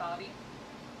lands my body.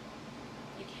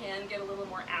 You can get a little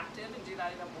more active and do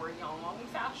that in a more yang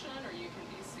fashion, or you can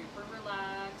be super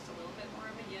relaxed, a little bit more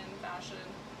of a yin fashion.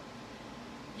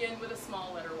 Yin with a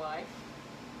small letter Y.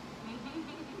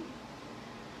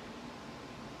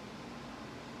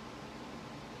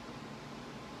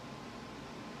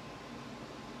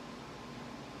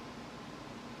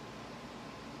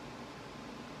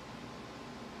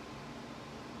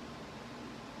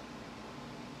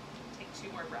 Take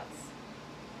 2 more breaths.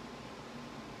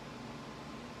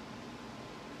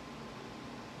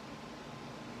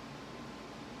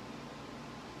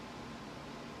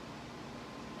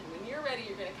 Ready,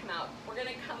 you're going to come out. We're going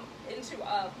to come into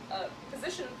a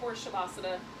position for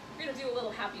Shavasana. We're going to do a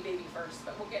little happy baby first,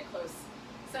 but we'll get close.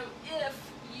 So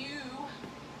if you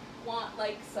want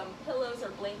like some pillows or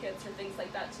blankets or things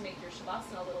like that to make your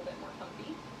Shavasana a little bit more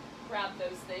comfy, grab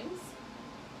those things.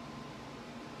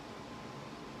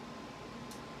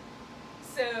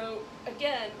 So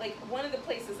again, like one of the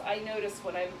places I notice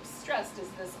when I'm stressed is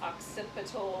this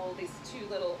occipital, these two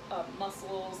little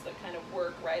muscles that kind of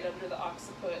work right under the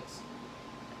occiput,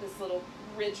 this little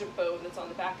ridge of bone that's on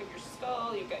the back of your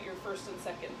skull. You've got your first and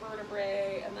second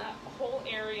vertebrae, and that whole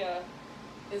area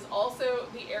is also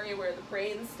the area where the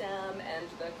brainstem and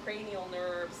the cranial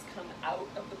nerves come out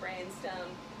of the brainstem.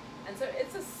 And so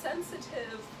it's a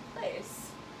sensitive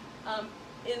place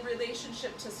in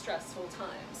relationship to stressful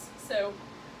times. So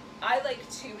I like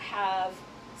to have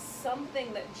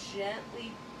something that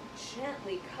gently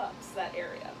cups that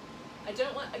area. I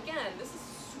don't want, again, this is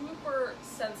super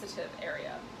sensitive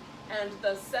area, and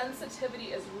the sensitivity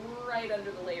is right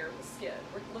under the layer of the skin.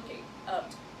 We're looking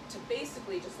up to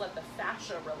basically just let the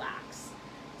fascia relax.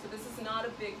 So this is not a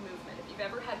big movement. If you've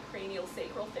ever had cranial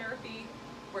sacral therapy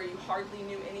where you hardly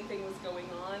knew anything was going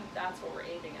on, that's what we're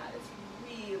aiming at. It's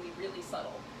really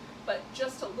subtle. But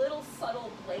just a little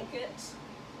subtle blanket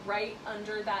right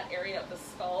under that area of the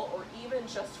skull, or even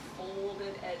just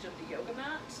folded edge of the yoga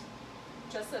mat,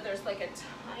 just so there's like a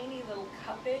tiny little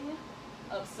cupping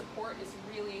of support, is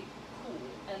really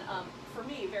cool. And for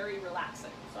me, very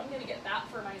relaxing. So I'm gonna get that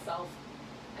for myself,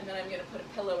 and then I'm gonna put a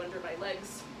pillow under my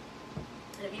legs.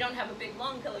 And if you don't have a big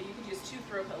long pillow, you could use 2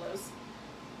 throw pillows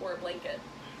or a blanket.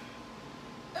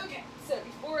 Okay, so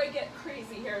before I get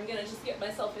crazy here, I'm gonna just get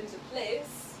myself into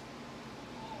place.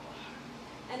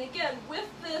 And again, with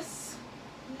this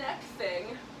neck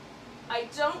thing, I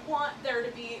don't want there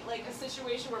to be like a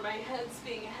situation where my head's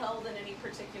being held in any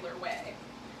particular way.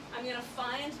 I'm gonna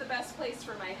find the best place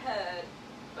for my head,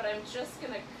 but I'm just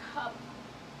gonna cup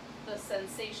the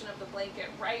sensation of the blanket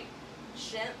right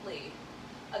gently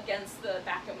against the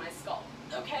back of my skull.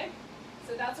 Okay?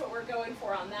 So that's what we're going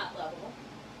for on that level.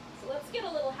 So let's get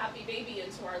a little happy baby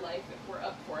into our life if we're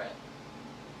up for it.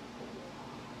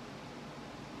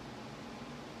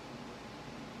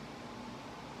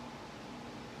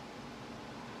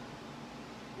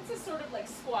 This is sort of like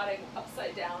squatting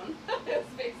upside down. That's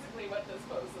basically what this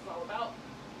pose is all about.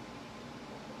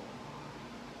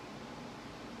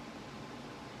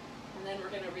 And then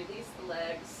we're going to release the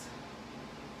legs.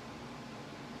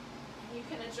 You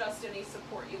can adjust any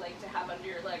support you like to have under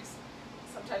your legs.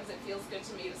 Sometimes it feels good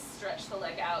to me to stretch the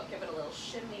leg out, give it a little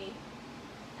shimmy,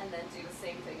 and then do the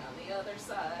same thing on the other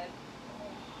side.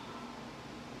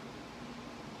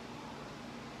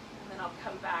 And then I'll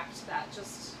come back to that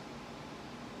just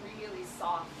really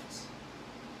soft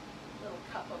little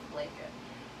cup of blanket.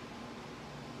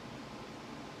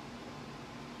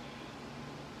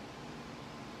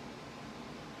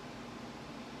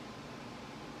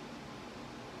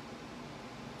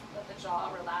 Let the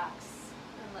jaw relax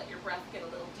and let your breath get a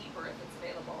little deeper if it's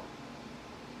available.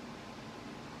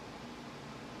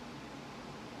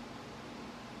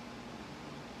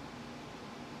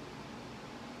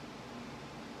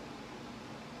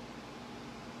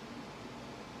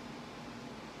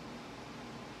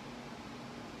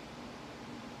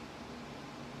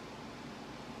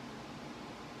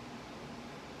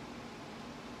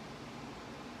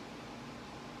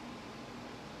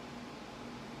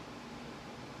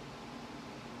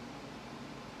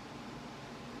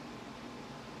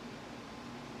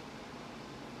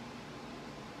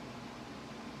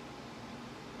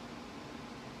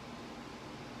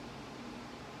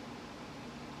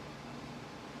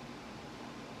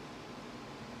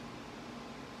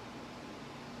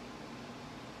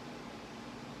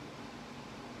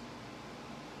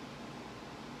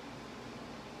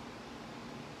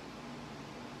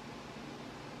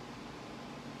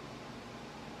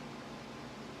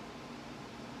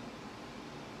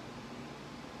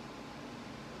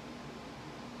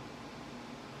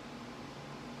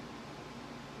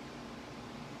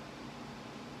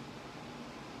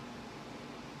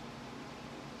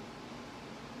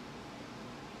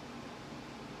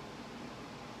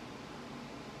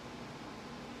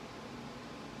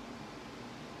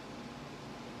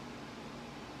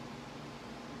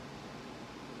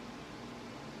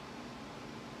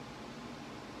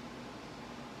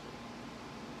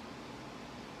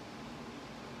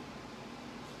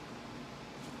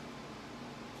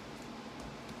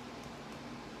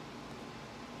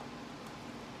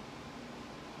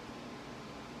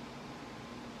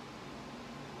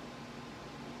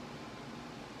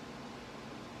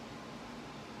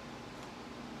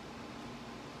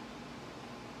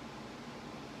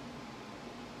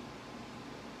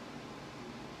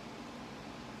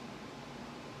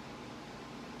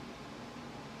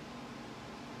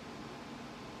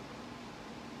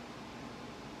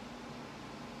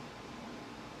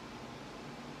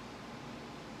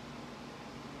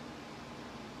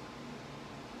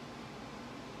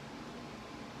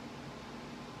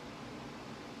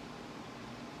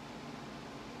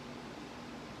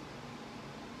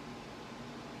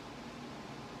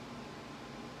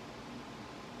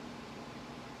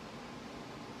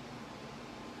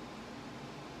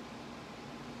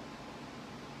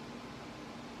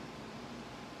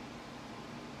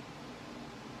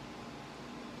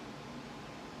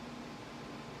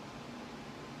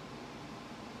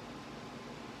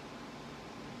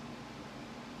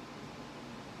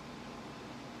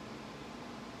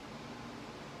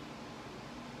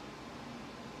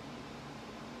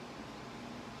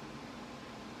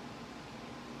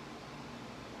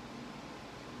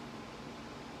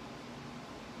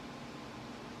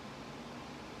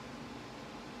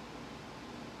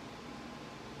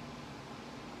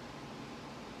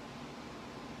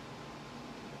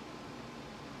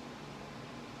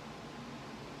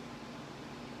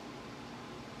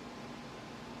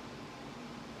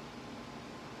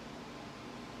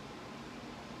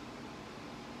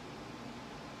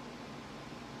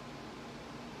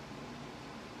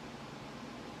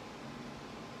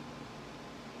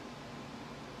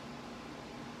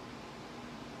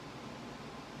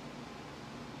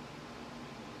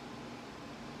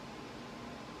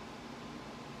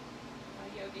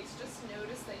 yogis, just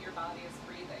notice that your body is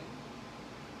breathing.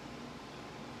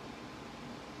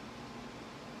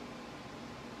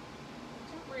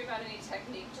 Don't worry about any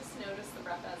technique, just notice the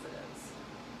breath as it is.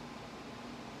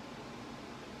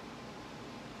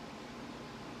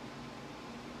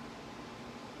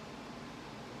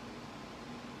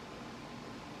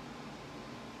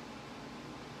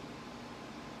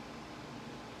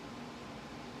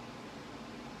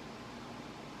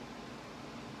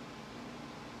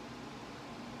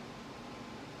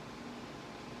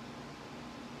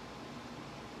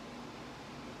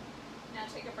 Now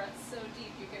take a breath so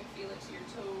deep you can feel it to your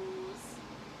toes.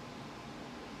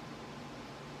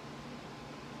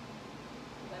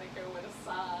 Let it go with a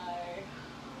sigh.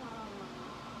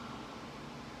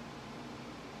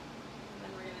 And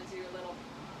then we're going to do a little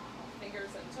fingers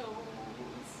and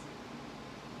toes.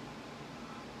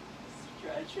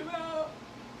 Stretch them out.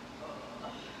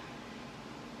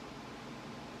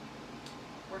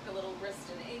 Work a little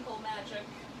wrist and ankle magic.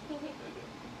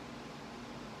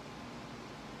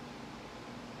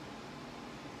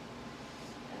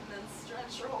 And then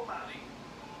stretch your whole body.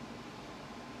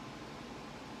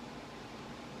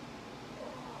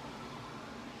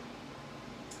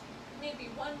 Maybe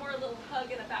one more little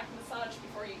hug and a back massage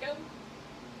before you go. And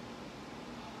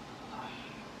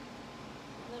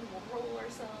then we'll roll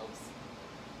ourselves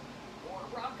or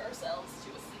rock ourselves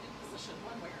to a seated position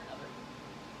one way or another.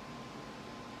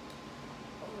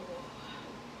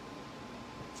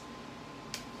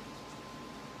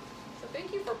 So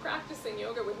thank you for practicing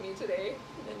yoga with me today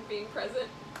and being present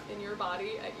in your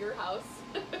body at your house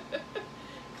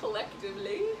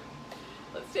collectively.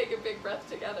 Let's take a big breath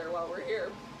together while we're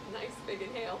here. Nice big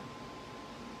inhale.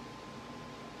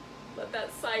 Let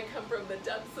that sigh come from the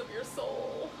depths of your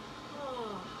soul.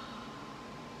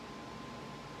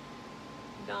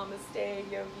 Namaste,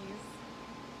 yogis.